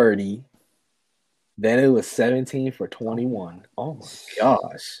 for 30. Then it was 17 for 21. Oh, my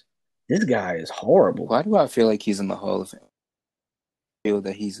gosh. This guy is horrible. Why do I feel like he's in the Hall of Fame? I feel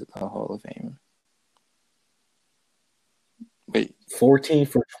that he's a Hall of Famer. Wait. 14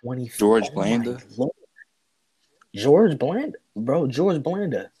 for 20. George Blanda? George Blanda. Bro, George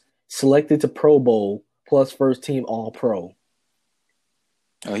Blanda. Selected to Pro Bowl plus first team All-Pro.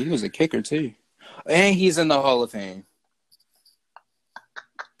 Oh, he was a kicker too. And he's in the Hall of Fame.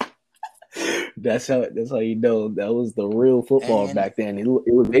 That's how you know that was the real football back then. It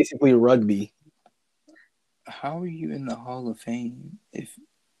was basically rugby. How are you in the Hall of Fame if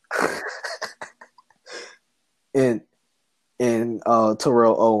and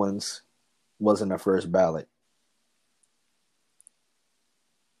Terrell Owens wasn't a first ballot.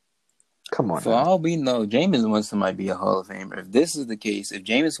 Come on for now. all we know, Jameis Winston might be a Hall of Famer. If this is the case, if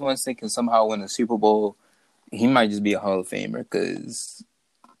Jameis Winston can somehow win a Super Bowl, he might just be a Hall of Famer because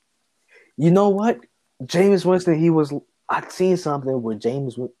You know what? Jameis Winston, I'd seen something where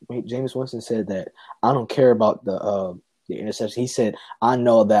Jameis Winston said that I don't care about the interception. He said, I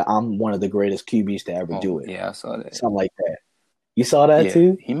know that I'm one of the greatest QBs to ever do it. Yeah, I saw that. Something like that. You saw that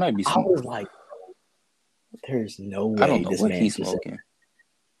too? He might be I smoking. was like, there's no way I don't know this what man he's smoking.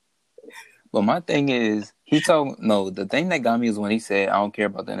 But my thing is, the thing that got me is when he said, I don't care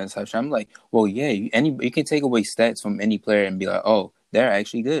about the interception. I'm like, well, yeah, you can take away stats from any player and be like, oh, they're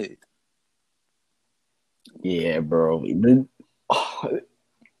actually good. Yeah, bro.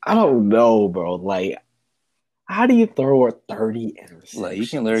 I don't know, bro. Like, how do you throw a 30 interceptions? Like, you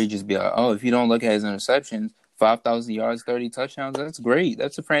can literally just be like, oh, if you don't look at his interceptions, 5,000 yards, 30 touchdowns, that's great.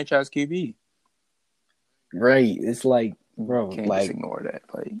 That's a franchise QB. Right. It's like, bro, Can't like, just ignore that.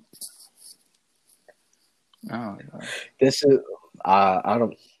 Like, I don't know. this is I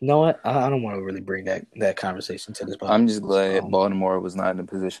don't you know what? I don't want to really bring that conversation to this podcast. I'm just glad Baltimore was not in a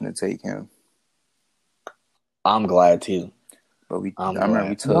position to take him. I'm glad too. But I remember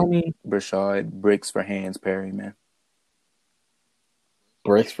we took Brashad bricks for hands Perry, man.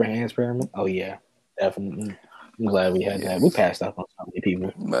 Bricks for hands Perry? Oh yeah, definitely. I'm glad we had that. We passed up on so many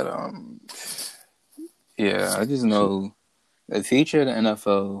people. But yeah, I just know the future of the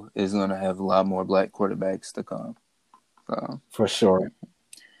NFL is gonna have a lot more black quarterbacks to come. So, for sure.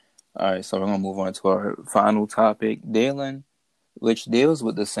 All right, so we're gonna move on to our final topic, Dalen, which deals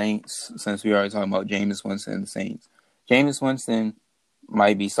with the Saints. Since we already talking about Jameis Winston and the Saints, Jameis Winston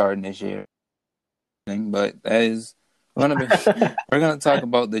might be starting this year, but that is we're gonna talk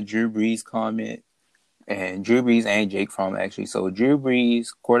about the Drew Brees comment and Drew Brees and Jake Fromm actually. So Drew Brees,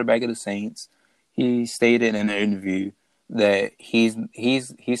 quarterback of the Saints, he stated in an interview that he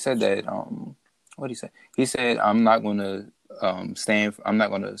said that what did he say? He said I'm not going to stand for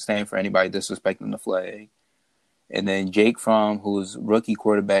anybody disrespecting the flag. And then Jake Fromm, who's rookie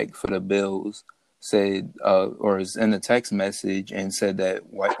quarterback for the Bills, said or is in the text message and said that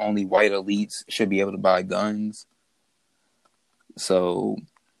only white elites should be able to buy guns. So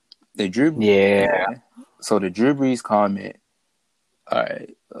the Drew So the Drew Brees comment. All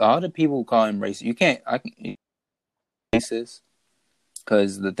right, all the people call him racist. I can racist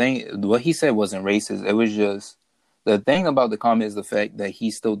because what he said wasn't racist. It was just the thing about the comment is the fact that he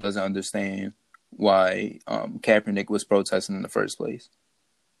still doesn't understand why Kaepernick was protesting in the first place,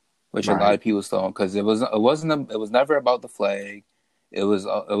 which a lot of people still don't, because it was never about the flag. It was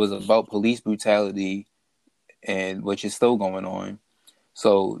about police brutality, and which is still going on.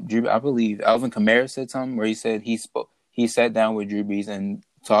 So I believe Alvin Kamara said something where he said he sat down with Drew Brees and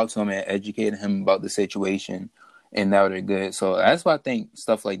talked to him and educated him about the situation, and now they're good. So that's why I think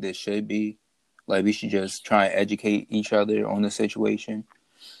stuff like this should be. Like, we should just try and educate each other on the situation.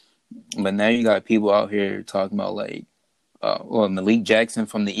 But now you got people out here talking about like, Malik Jackson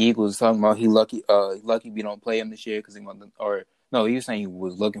from the Eagles talking about he lucky we don't play him this year because he was saying he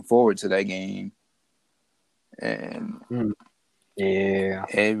was looking forward to that game, and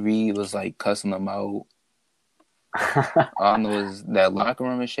Ed Reed was like cussing him out. All I know is that locker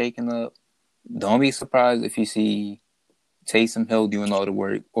room is shaking up. Don't be surprised if you see Taysom Hill doing all the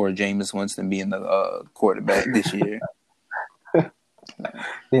work or Jameis Winston being the quarterback this year.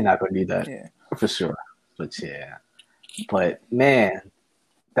 They're not going to do that for sure. But man,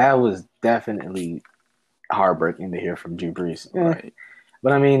 that was definitely heartbreaking to hear from Drew Brees. Right.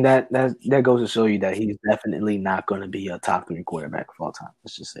 But I mean that goes to show you that he's definitely not going to be a top 3 quarterback of all time.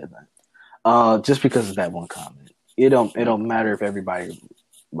 Let's just say that. Just because of that one comment, it don't matter if everybody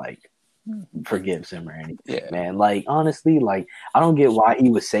like forgives him or anything. Yeah. Man, like honestly, like I don't get why he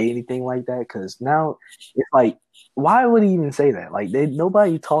would say anything like that, because now it's like, why would he even say that? Like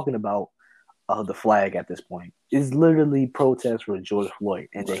nobody talking about the flag at this point. It's literally protest for George Floyd,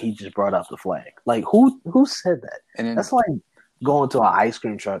 and then he just brought up the flag. Like who said that? And then, that's like going to an ice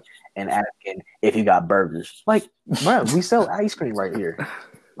cream truck and asking if you got burgers. Like, bro, we sell ice cream right here.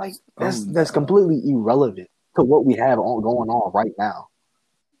 Like that's completely irrelevant to what we have going on right now.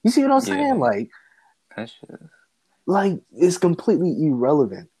 You see what I'm saying? Like, like it's completely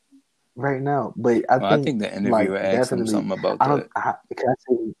irrelevant right now. But I think the interviewer asked him something about that. Can I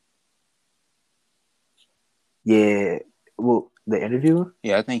say? Yeah. Well, the interviewer?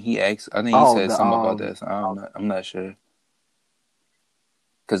 Yeah, I think he asked. I think he said something about this. I'm not sure.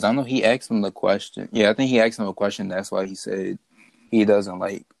 Because I know he asked him the question. Yeah, I think he asked him a question. That's why he said he doesn't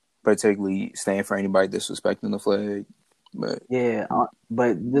like particularly stand for anybody disrespecting the flag. But Yeah,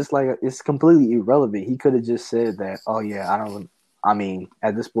 but just like it's completely irrelevant. He could have just said that. Oh yeah, I don't. I mean,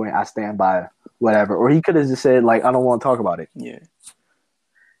 at this point, I stand by whatever. Or he could have just said like, I don't want to talk about it. yeah,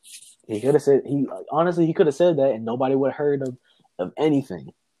 He could have said he could have said that, and nobody would have heard of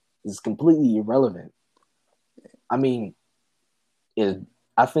anything. It's completely irrelevant. I mean,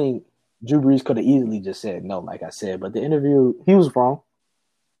 I think Drew Brees could have easily just said no, like I said. But the interview, he was wrong.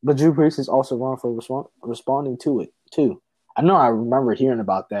 But Drew Brees is also wrong for responding to it too. I know I remember hearing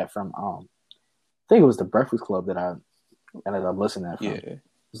about that from I think it was the Breakfast Club that I ended up listening to. From. yeah,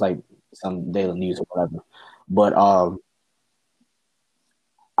 It's like some Daily News or whatever. But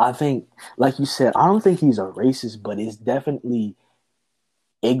I think, like you said, I don't think he's a racist, but it's definitely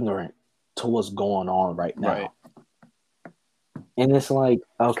ignorant to what's going on right now. Right. And it's like,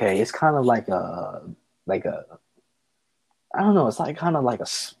 okay, it's kind of like a I don't know, it's like kind of like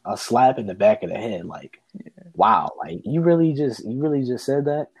a slap in the back of the head. Like, wow, like you really just said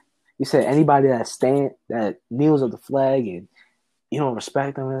that? You said anybody that kneels at the flag and you don't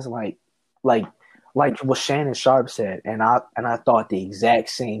respect them is like what Shannon Sharp said, and I thought the exact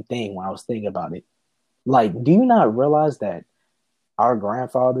same thing when I was thinking about it. Like, do you not realize that our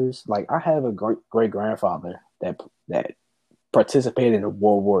grandfathers, like I have a great grandfather that participated in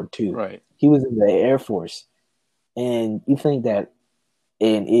World War II. Right. He was in the Air Force. And you think that,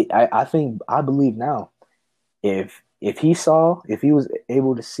 and I believe now, if he was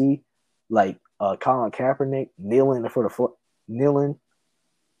able to see like Colin Kaepernick kneeling on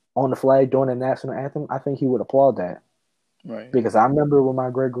the flag during the national anthem, I think he would applaud that. Right. Because I remember when my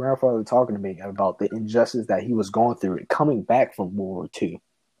great grandfather talking to me about the injustice that he was going through coming back from World War II.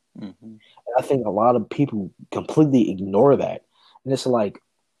 Mm-hmm. And I think a lot of people completely ignore that, and it's like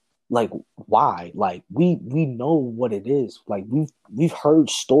why? Like we know what it is. Like we've heard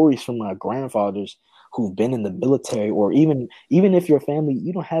stories from our grandfathers who've been in the military, or even if your family,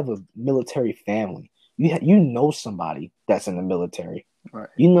 you don't have a military family, you know somebody that's in the military. Right.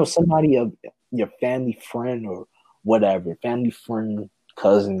 You know somebody of your family friend or whatever, family friend,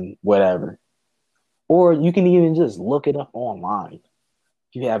 cousin, whatever. Or you can even just look it up online.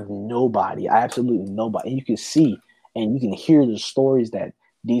 You have nobody, absolutely nobody. And you can see and you can hear the stories that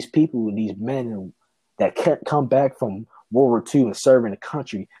these people, these men that can't come back from World War II and serve in the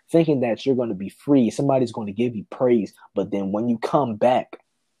country, thinking that you're going to be free, somebody's going to give you praise, but then when you come back,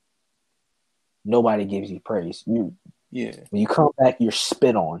 nobody gives you praise. When you come back, you're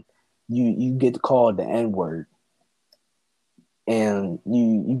spit on. You get called the N-word, and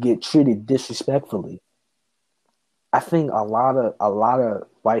you get treated disrespectfully. I think a lot of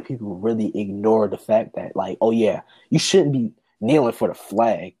white people really ignore the fact that, like, oh yeah, you shouldn't be kneeling for the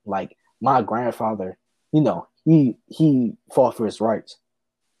flag. Like my grandfather, he fought for his rights.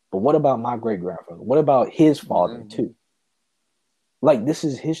 But what about my great grandfather? What about his father too? Like, this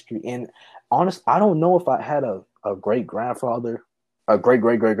is history. And honest, I don't know if I had a great grandfather, a great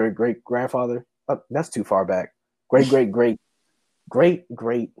grandfather. That's too far back. Great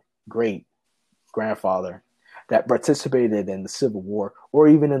grandfather that participated in the Civil War or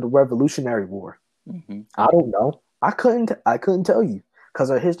even in the Revolutionary War. Mm-hmm. I don't know. I couldn't tell you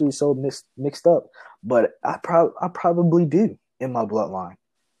because our history is so mixed up. But I probably do in my bloodline.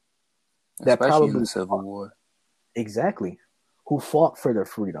 Especially in the Civil War. Exactly. Who fought for their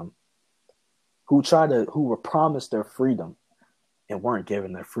freedom? Who were promised their freedom and weren't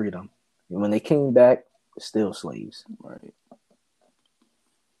given their freedom. And when they came back, still slaves. Right.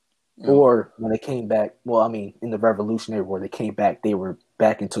 Or when they came back, well, I mean, in the Revolutionary War, they came back, they were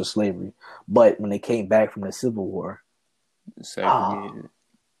back into slavery. But when they came back from the Civil War, segregated.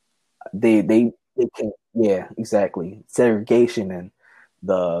 They came, yeah, exactly. Segregation, and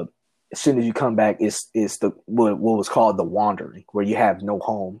as soon as you come back, it's the what was called the wandering, where you have no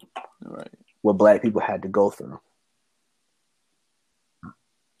home. Right. What Black people had to go through.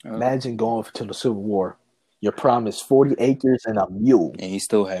 Imagine going to the Civil War. You're promised 40 acres and a mule. And you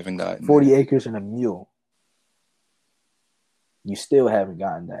still haven't gotten 40 acres and a mule. You still haven't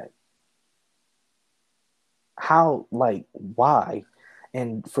gotten that. How, like, why?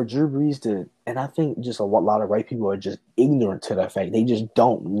 And for Drew Brees and I think just a lot of white people are just ignorant to that fact. They just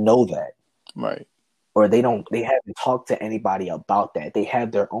don't know that. Right. Or they haven't talked to anybody about that. They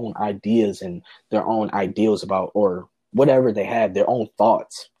have their own ideas and their own ideals about, or whatever they have, their own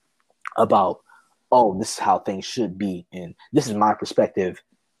thoughts about, oh, this is how things should be, and this is my perspective,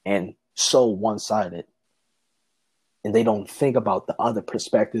 and so one-sided. And they don't think about the other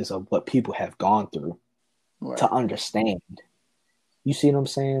perspectives of what people have gone through to understand. You see what I'm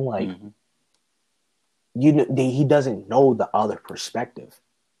saying? Like, Mm-hmm. he doesn't know the other perspective.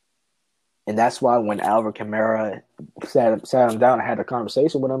 And that's why when Alvin Kamara sat him down and had a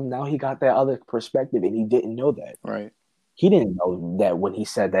conversation with him, now he got that other perspective, and he didn't know that. Right. He didn't know that when he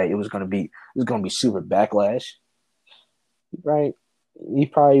said that it was gonna be super backlash, right? He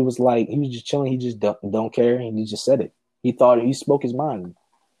probably was like, he was just chilling. He just don't care, and he just said it. He thought he spoke his mind.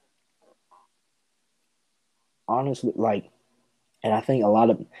 Honestly, like, and I think a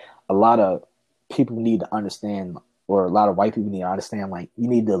lot of people need to understand, or a lot of white people need to understand, like, you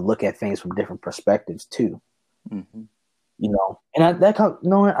need to look at things from different perspectives too. Mm-hmm. You know, and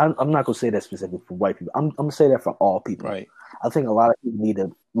I'm not gonna say that specifically for white people. I'm gonna say that for all people. Right. I think a lot of people need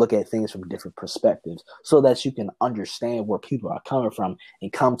to look at things from different perspectives so that you can understand where people are coming from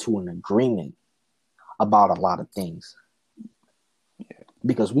and come to an agreement about a lot of things. Yeah.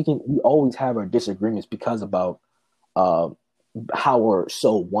 Because we always have our disagreements because about how we're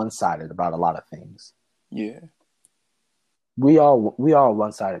so one-sided about a lot of things. Yeah. We are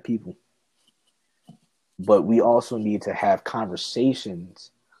one-sided people. But we also need to have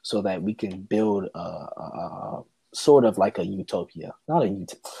conversations so that we can build a sort of like a utopia. Not a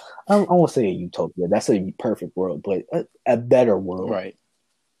utopia. I won't say a utopia. That's a perfect world, but a better world. Right.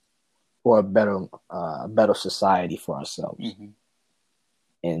 Or a better society for ourselves. Mm-hmm.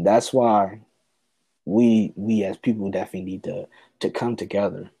 And that's why we as people definitely need to come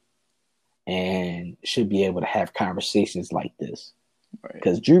together and should be able to have conversations like this. Right.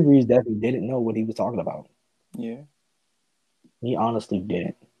 Because Drew Brees definitely didn't know what he was talking about. Yeah. He honestly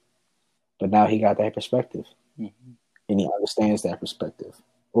didn't. But now he got that perspective. Mm-hmm. And he understands that perspective.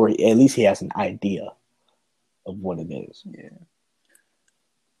 Or at least he has an idea of what it is. Yeah.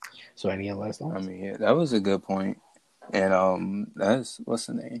 So any last thoughts? I mean, yeah, that was a good point. And that's, what's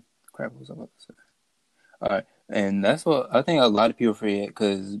the name? Crap, what was I about to say? All right. And that's what I think a lot of people forget,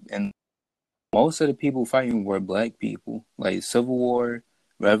 because most of the people fighting were black people. Like Civil War,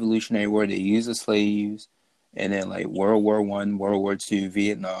 Revolutionary War, they used the slaves, and then like World War I, World War II,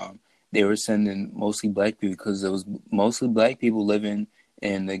 Vietnam, they were sending mostly black people because it was mostly black people living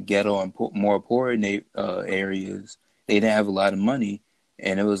in the ghetto and more poor areas. They didn't have a lot of money,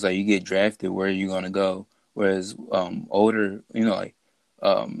 and it was like, you get drafted, where are you gonna go? Whereas older, like,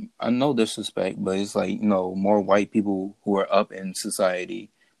 I know disrespect, but it's like, more white people who are up in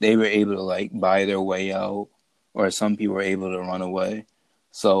society, they were able to like buy their way out, or some people were able to run away.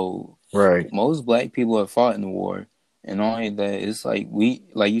 So right, most black people have fought in the war, and not only that, it's like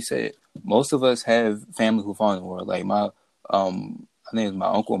like you said, most of us have family who fought in the war. Like my, I think it's my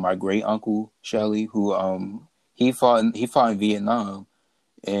uncle, my great uncle Shelly, who he fought in Vietnam,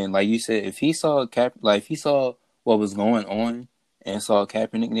 and like you said, if he saw if he saw what was going on and saw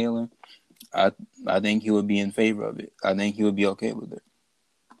Kaepernick kneeling, I think he would be in favor of it. I think he would be okay with it.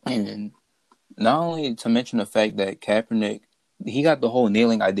 And not only to mention the fact that Kaepernick, he got the whole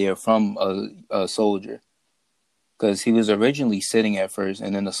kneeling idea from a soldier, because he was originally sitting at first,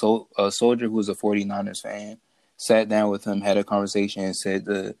 and then a soldier who was a 49ers fan sat down with him, had a conversation, and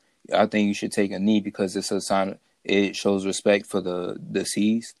said, I think you should take a knee because it's a sign, it shows respect for the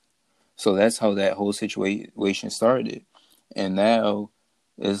deceased. So that's how that whole situation started. And now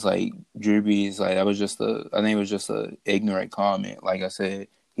it's like Drew Brees, like, I think it was just a ignorant comment. Like I said,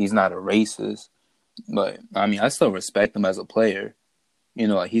 he's not a racist, but I mean, I still respect him as a player.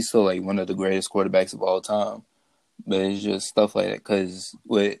 Like, he's still like one of the greatest quarterbacks of all time. But it's just stuff like that, because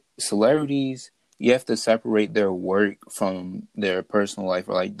with celebrities, you have to separate their work from their personal life,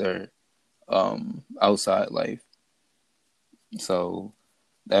 or like their outside life. So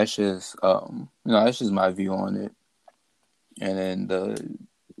that's just that's just my view on it. And then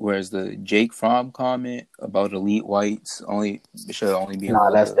whereas the Jake Fromm comment about elite whites should only be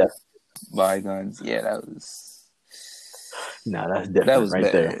about that's the bygones. Yeah, that was that's different. That was right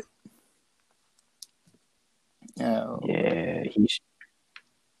bad. there. Yeah,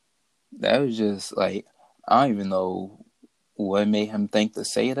 that was just like, I don't even know what made him think to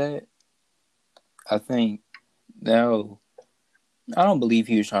say that. I think now, I don't believe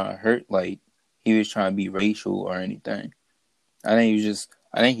he was trying to hurt, like he was trying to be racial or anything. I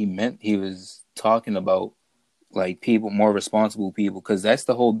think he was talking about like people, more responsible people, because that's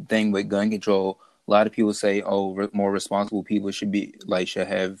the whole thing with gun control. A lot of people say, oh, more responsible people should be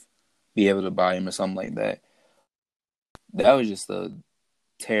able to buy him or something like that. That was just a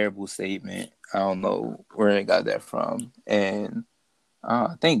terrible statement. I don't know where it got that from. And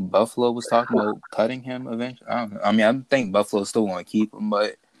I think Buffalo was talking about cutting him eventually. I don't know. I mean, I think Buffalo still want to keep him,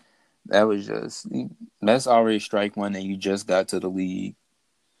 but that's already strike one, and you just got to the league.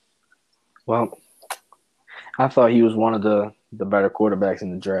 Well, I thought he was one of the the better quarterbacks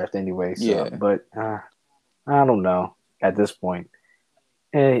in the draft anyway. So, Yeah. but I don't know at this point.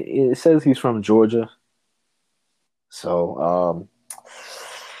 And it says he's from Georgia. So,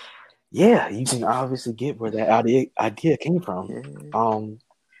 yeah, you can obviously get where that idea came from. Yeah.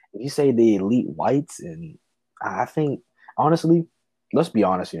 You say the elite whites, and I think honestly, let's be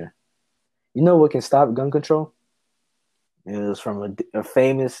honest here. You know what can stop gun control? It was from a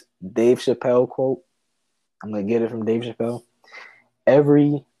famous Dave Chappelle quote. I'm gonna get it from Dave Chappelle.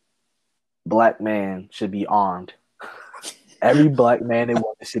 Every black man should be armed. Every black man and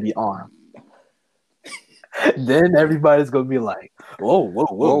woman should be armed. Then everybody's gonna be like, whoa,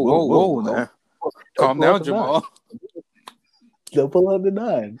 now. Don't Calm pull out down, the Jamal. nine. Don't pull out the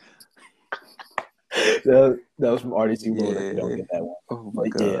 9. That was from RDC World. If you don't get that one. Oh my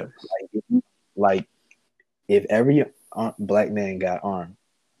But yeah, god. like if every black man got armed,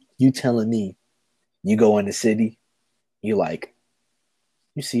 you telling me you go in the city, you like,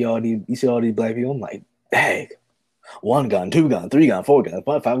 you see all these black people. I'm like, dang, 1 gun, 2 gun, 3 gun, 4 gun,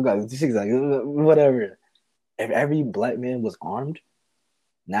 5 guns, 6 guns, whatever. If every black man was armed,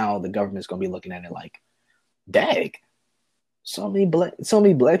 now the government's gonna be looking at it like, dang, so many black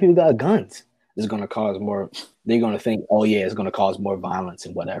people got guns. It's gonna cause more. They're gonna think, oh yeah, it's gonna cause more violence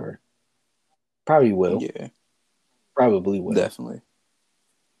and whatever. Probably will. Yeah. Probably will. Definitely.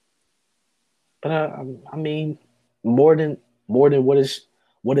 But I mean, more than what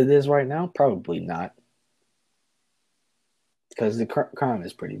it is right now, probably not, because the crime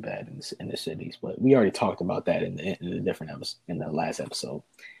is pretty bad in the cities. But we already talked about that in the different episode, in the last episode.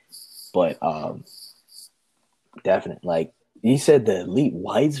 But definitely, like you said, the elite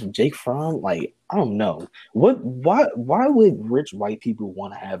whites, Jake Fromm. Like, I don't know why would rich white people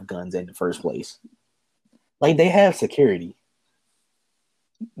want to have guns in the first place? Like, they have security.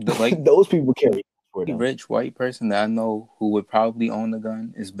 Those people carry for them. Rich white person that I know who would probably own a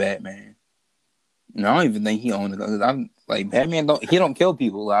gun is Batman. And I don't even think he owns a gun. I'm like, Batman don't kill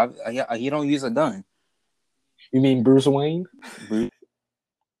people. He don't use a gun. You mean Bruce Wayne?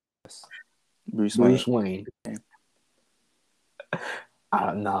 Bruce Wayne.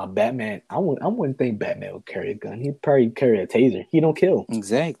 Nah, Batman. I wouldn't think Batman would carry a gun. He'd probably carry a taser. He don't kill.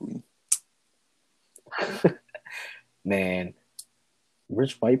 Exactly. Man,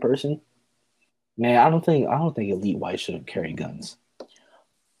 rich white person. Man, I don't think elite white shouldn't carry guns.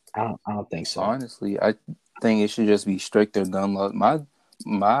 I don't think so. Honestly, I think it should just be stricter gun laws.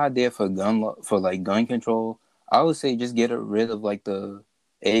 My idea for gun control, I would say just get rid of like the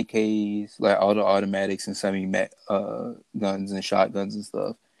AKs, like all the automatics and guns and shotguns and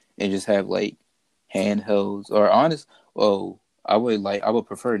stuff, and just have like handhelds or I would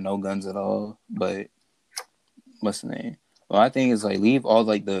prefer no guns at all, but what's the name? Well, I think it's like leave all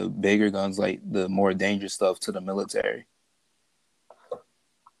like the bigger guns, like the more dangerous stuff, to the military.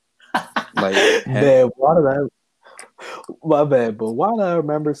 Like, man, my bad, but why do I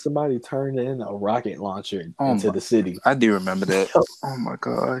remember somebody turned in a rocket launcher into the city? I do remember that. Oh my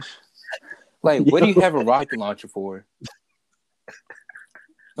gosh! Like, what do you have a rocket launcher for?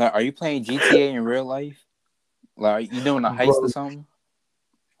 Like, are you playing GTA in real life? Like, are you doing a heist or something?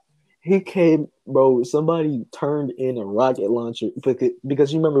 He came, bro. Somebody turned in a rocket launcher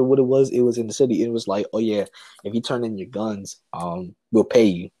because you remember what it was. It was in the city. It was like, oh yeah, if you turn in your guns, we'll pay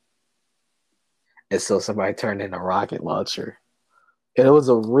you. And so somebody turned in a rocket launcher, and it was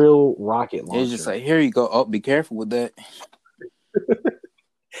a real rocket launcher. It's just like, here you go. Oh, be careful with that.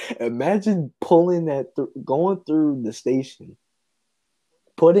 Imagine pulling that going through the station,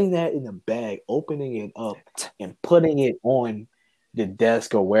 putting that in a bag, opening it up, and putting it on the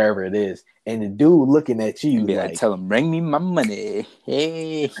desk or wherever it is, and the dude looking at you be like, tell him, bring me my money.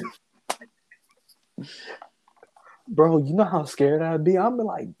 Hey, bro, you know how scared I'd be? I'm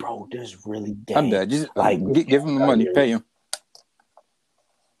like, bro, this really dead. I'm dead. Just like give him the money, pay him.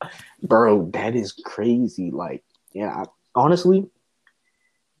 Bro, that is crazy. Like, yeah, honestly, you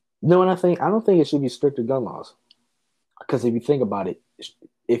know what I think? I don't think it should be stricter gun laws, because if you think about it,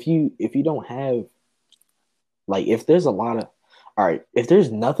 if you don't have, like, if there's a lot of, all right, if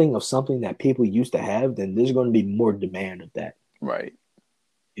there's nothing of something that people used to have, then there's going to be more demand of that. Right.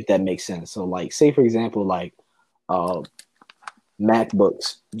 If that makes sense. So, like, say, for example, like,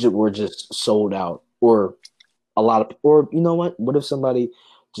 MacBooks were just sold out, or you know what? What if somebody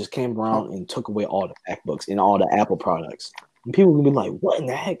just came around and took away all the MacBooks and all the Apple products? And people would be like, what in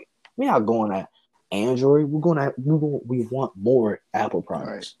the heck? We're not going at Android. We want more Apple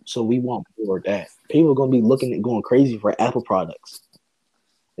products. Right. So we want more of that. People are going to be going crazy for Apple products.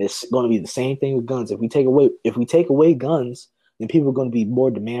 It's going to be the same thing with guns. If we take away guns, then people are going to be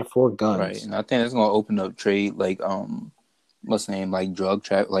more demand for guns. Right. And I think that's going to open up trade, like what's the name, like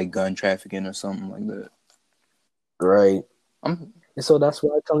like gun trafficking or something like that. Right. I'm And so that's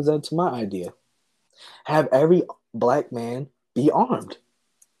why it comes down to my idea. Have every black man be armed.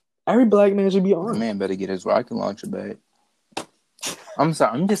 Every black man should be armed. Man better get his rocket launcher back. I'm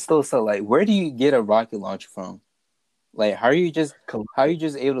sorry, I'm just still so like, where do you get a rocket launcher from? Like, how are you just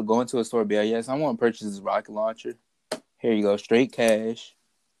able to go into a store and be like, yes, I want to purchase this rocket launcher. Here you go, straight cash.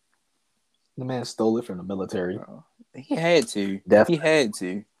 The man stole it from the military. He had to. Definitely. He had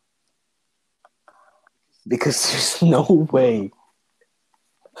to. Because there's no way.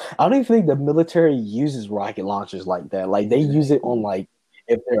 I don't even think the military uses rocket launchers like that. Like, they use it on, like,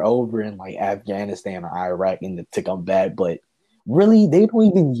 if they're over in, like, Afghanistan or Iraq and to come back. But really, they don't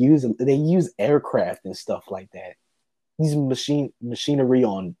even use them. They use aircraft and stuff like that. Use machinery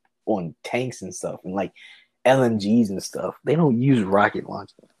on tanks and stuff, and like LMGs and stuff. They don't use rocket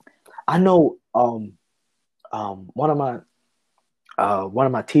launchers. I know one of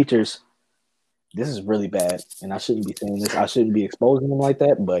my teachers, this is really bad, and I shouldn't be saying this. I shouldn't be exposing them like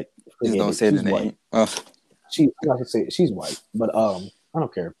that, but just don't say the name. Oh. I'm not gonna say it. She's white, but I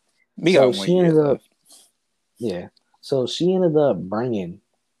don't care. So she ended up, So she ended up bringing.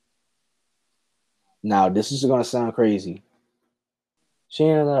 Now, this is going to sound crazy. She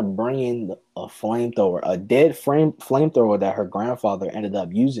ended up bringing a flamethrower, a dead flamethrower that her grandfather ended up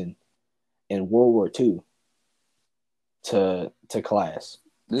using in World War II to class.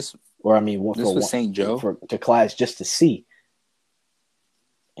 This was St. Joe? To class just to see.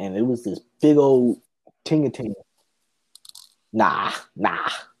 And it was this big old ting-a-ting. Nah,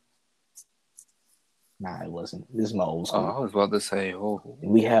 it wasn't. This is my old school. I was about to say,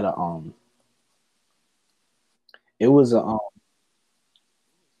 we had it was I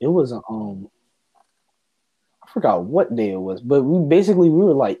forgot what day it was, but we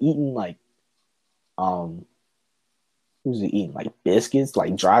were like eating like who was it eating? Like biscuits,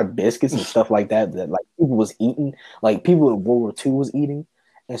 like dried biscuits and stuff like that like people was eating, like people in World War II was eating.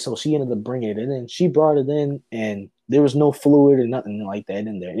 And so she ended up bringing it in, and she brought it in, and there was no fluid or nothing like that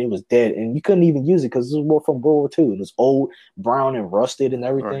in there. It was dead, and you couldn't even use it because it was from World War II. It was old, brown, and rusted and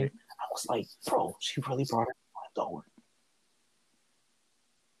everything. Right. I was like, bro, she really brought it over.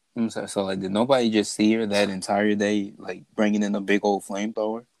 So, like, did nobody just see her that entire day, like, bringing in a big old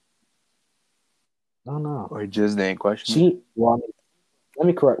flamethrower? No. Or just they in question? Let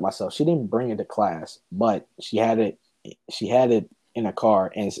me correct myself. She didn't bring it to class, but she had it in a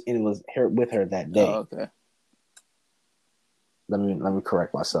car, and it was with her that day. Oh, okay. Let me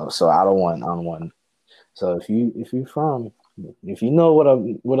correct myself. So I don't want. So if you know what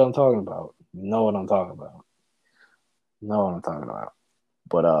I'm talking about, you know what I'm talking about.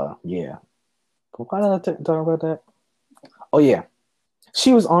 But yeah. Why did I talk about that? Oh yeah,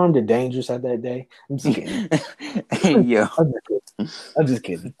 she was armed and dangerous at that day. I'm just kidding. Yeah. I'm just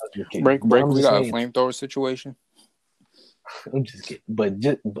kidding. Break. We got a flamethrower situation. I'm just kidding. But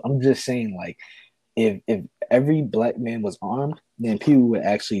I'm just saying, like, if every black man was armed, then people would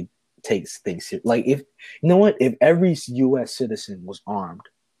actually take things serious. Like, if every U.S. citizen was armed,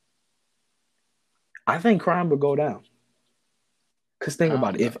 I think crime would go down. Because think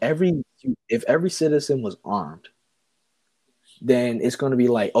about it, if every citizen was armed, then it's going to be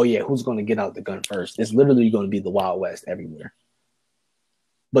like, oh yeah, who's going to get out the gun first? It's literally going to be the Wild West everywhere.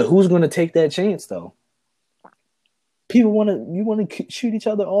 But who's going to take that chance though? People want to shoot each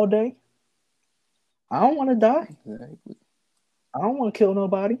other all day. I don't want to die. Exactly. I don't want to kill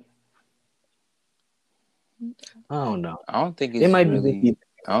nobody. I don't know. I don't think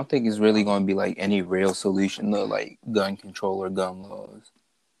it's really going to be like any real solution to like gun control or gun laws.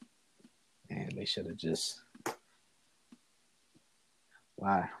 Man, they should have just.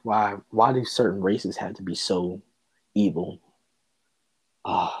 Why do certain races have to be so evil?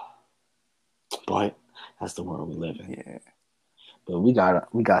 But that's the world we live in. Yeah. But we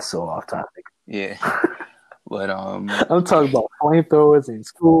got so off topic. Yeah. But I'm talking about flamethrowers in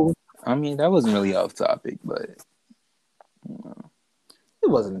school. I mean, that wasn't really off topic, but it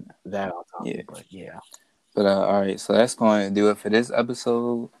wasn't that off topic. Yeah. But yeah. But all right, so that's going to do it for this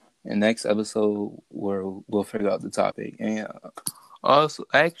episode. And next episode, we'll figure out the topic. And also,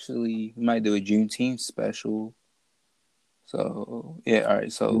 actually, we might do a Juneteenth special. So yeah, all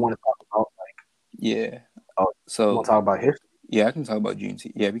right. So you want to talk about yeah. So you want to talk about history? Yeah, I can talk about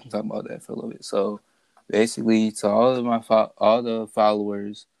Juneteenth. Yeah, we can talk about that for a little bit. So basically, to all the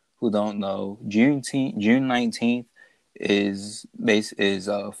followers who don't know, June 19th is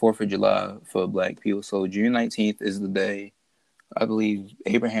 4th of July for Black people. So June 19th is the day, I believe,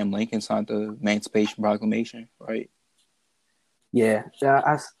 Abraham Lincoln signed the Emancipation Proclamation, right? Yeah,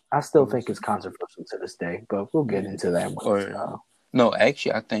 I still think it's controversial to this day, but we'll get into that Or no,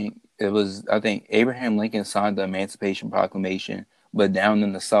 actually, I think Abraham Lincoln signed the Emancipation Proclamation, but down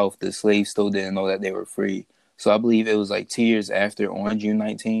in the South, the slaves still didn't know that they were free. So I believe it was like 2 years after, on June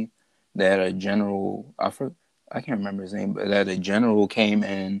 19th, that a general, I can't remember his name, but that a general came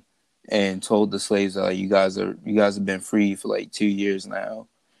in and told the slaves, you guys have been free for like 2 years now.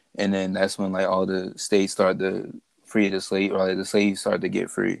 And then that's when like all the states started to free the slave, or like the slaves started to get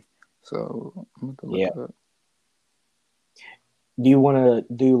free. So I'm going to look yeah. it up. Do you want to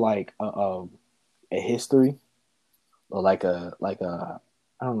do like a history or like a I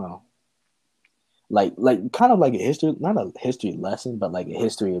don't know, like kind of like a history, not a history lesson, but like a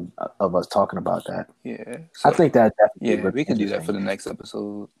history of us talking about that? Yeah. I So think that definitely yeah, would be we can do that for interesting. the next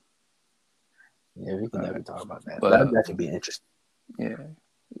episode. Yeah, we can All definitely right. talk about that. But That'd definitely be interesting. yeah.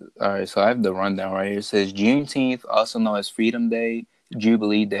 All right. So I have the rundown right here. It says Juneteenth, also known as Freedom Day,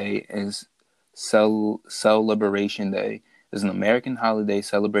 Jubilee Day, and Cell Liberation Day, is an American holiday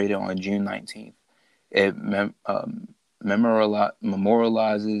celebrated on June 19th. It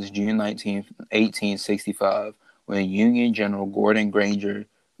memorializes June 19th, 1865, when Union General Gordon Granger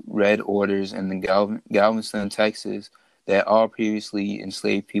read orders in the Galveston, Texas, that all previously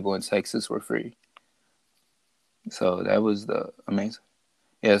enslaved people in Texas were free. So that was the amazing.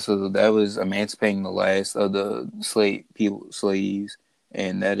 Yeah, so that was emancipating the last of the slaves,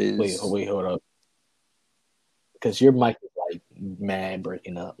 and that Wait, is hold up, because your mic is like mad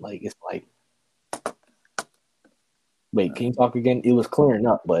breaking up. Like it's like, wait, can you talk again? It was clearing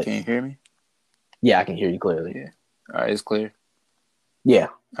up, but can you hear me? yeah, I can hear you clearly. Yeah. All right, it's clear. Yeah.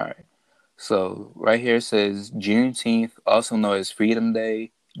 All right. So right here it says Juneteenth, also known as Freedom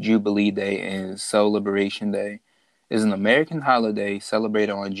Day, Jubilee Day, and Cell Liberation Day, is an American holiday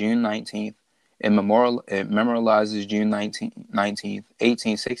celebrated on June 19th. It memorializes June 19th,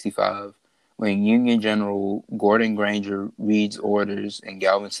 1865, when Union General Gordon Granger reads orders in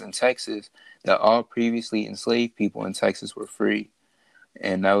Galveston, Texas, that all previously enslaved people in Texas were free.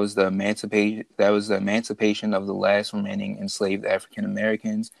 And that was the emancipation of the last remaining enslaved African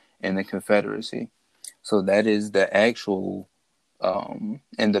Americans in the Confederacy. So that is the actual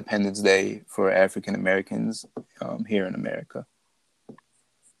Independence Day for African Americans here in America.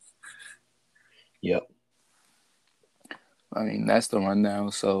 Yep. I mean, that's the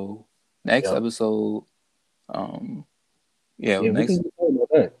rundown. So next episode, We can next, talk about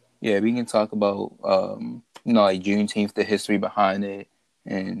that. yeah, we can talk about like Juneteenth, the history behind it,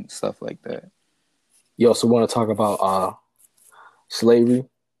 and stuff like that. You also want to talk about slavery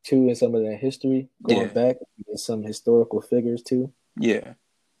too, and some of that history going back, and some historical figures too. Yeah.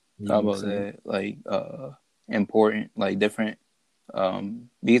 You Talk about that, like important, like different.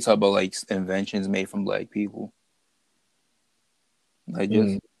 We can talk about like inventions made from Black people. Like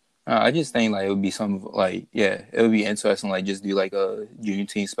just, I just think like it would be some like it would be interesting. Like just do like a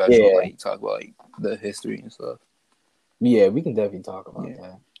Juneteenth special, like talk about like the history and stuff. Yeah, we can definitely talk about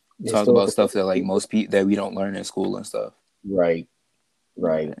that. Talk about stuff that like most people that we don't learn in school and stuff. Right.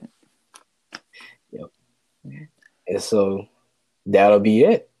 Yep. And so that'll be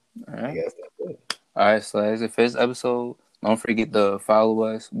it. All right. I guess that's it. All right. So as the first episode, don't forget to follow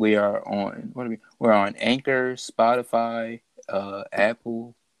us. We are on We're on Anchor, Spotify,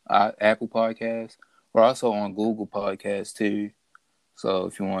 Apple Podcasts. We're also on Google Podcasts too. So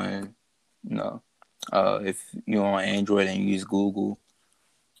if you want, if you're on Android and you use Google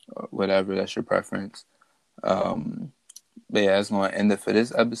or whatever, that's your preference. But yeah, that's going to end it for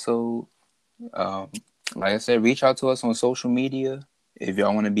this episode. Like I said, reach out to us on social media if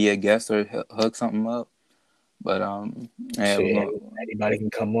y'all want to be a guest or hook something up. But anybody can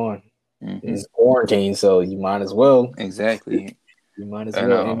come on. Mm-hmm. It's quarantine, so you might as well. Exactly. You might as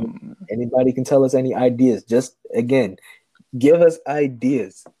well. Anybody can tell us any ideas. Just again, give us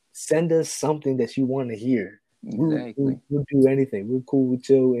ideas. Send us something that you want to hear. Exactly. We'll do anything. We're cool with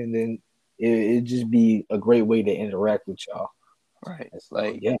you, and then it'd just be a great way to interact with y'all. Right.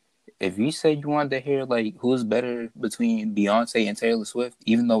 So, if you said you wanted to hear like who's better between Beyonce and Taylor Swift,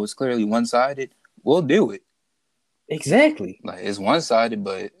 even though it's clearly one-sided, we'll do it. Exactly. Like it's one-sided,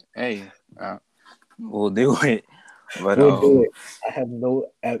 but hey, we'll do it. But we'll do it.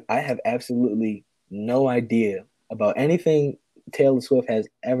 I have absolutely no idea about anything Taylor Swift has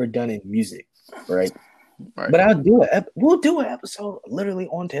ever done in music, right? But I'll do it. We'll do an episode literally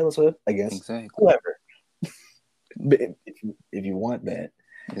on Taylor Swift, I guess. Exactly. Whoever. But if you want that,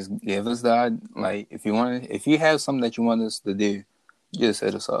 just give us that. Like if you have something that you want us to do, just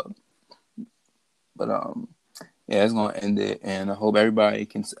hit us up. But it's gonna end it, and I hope everybody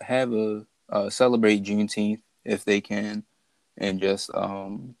can have celebrate Juneteenth if they can, and just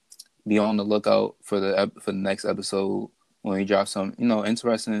be on the lookout for the next episode when we drop some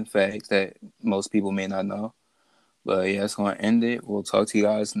interesting facts that most people may not know. But yeah, it's gonna end it. We'll talk to you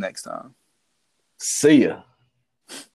guys next time. See ya.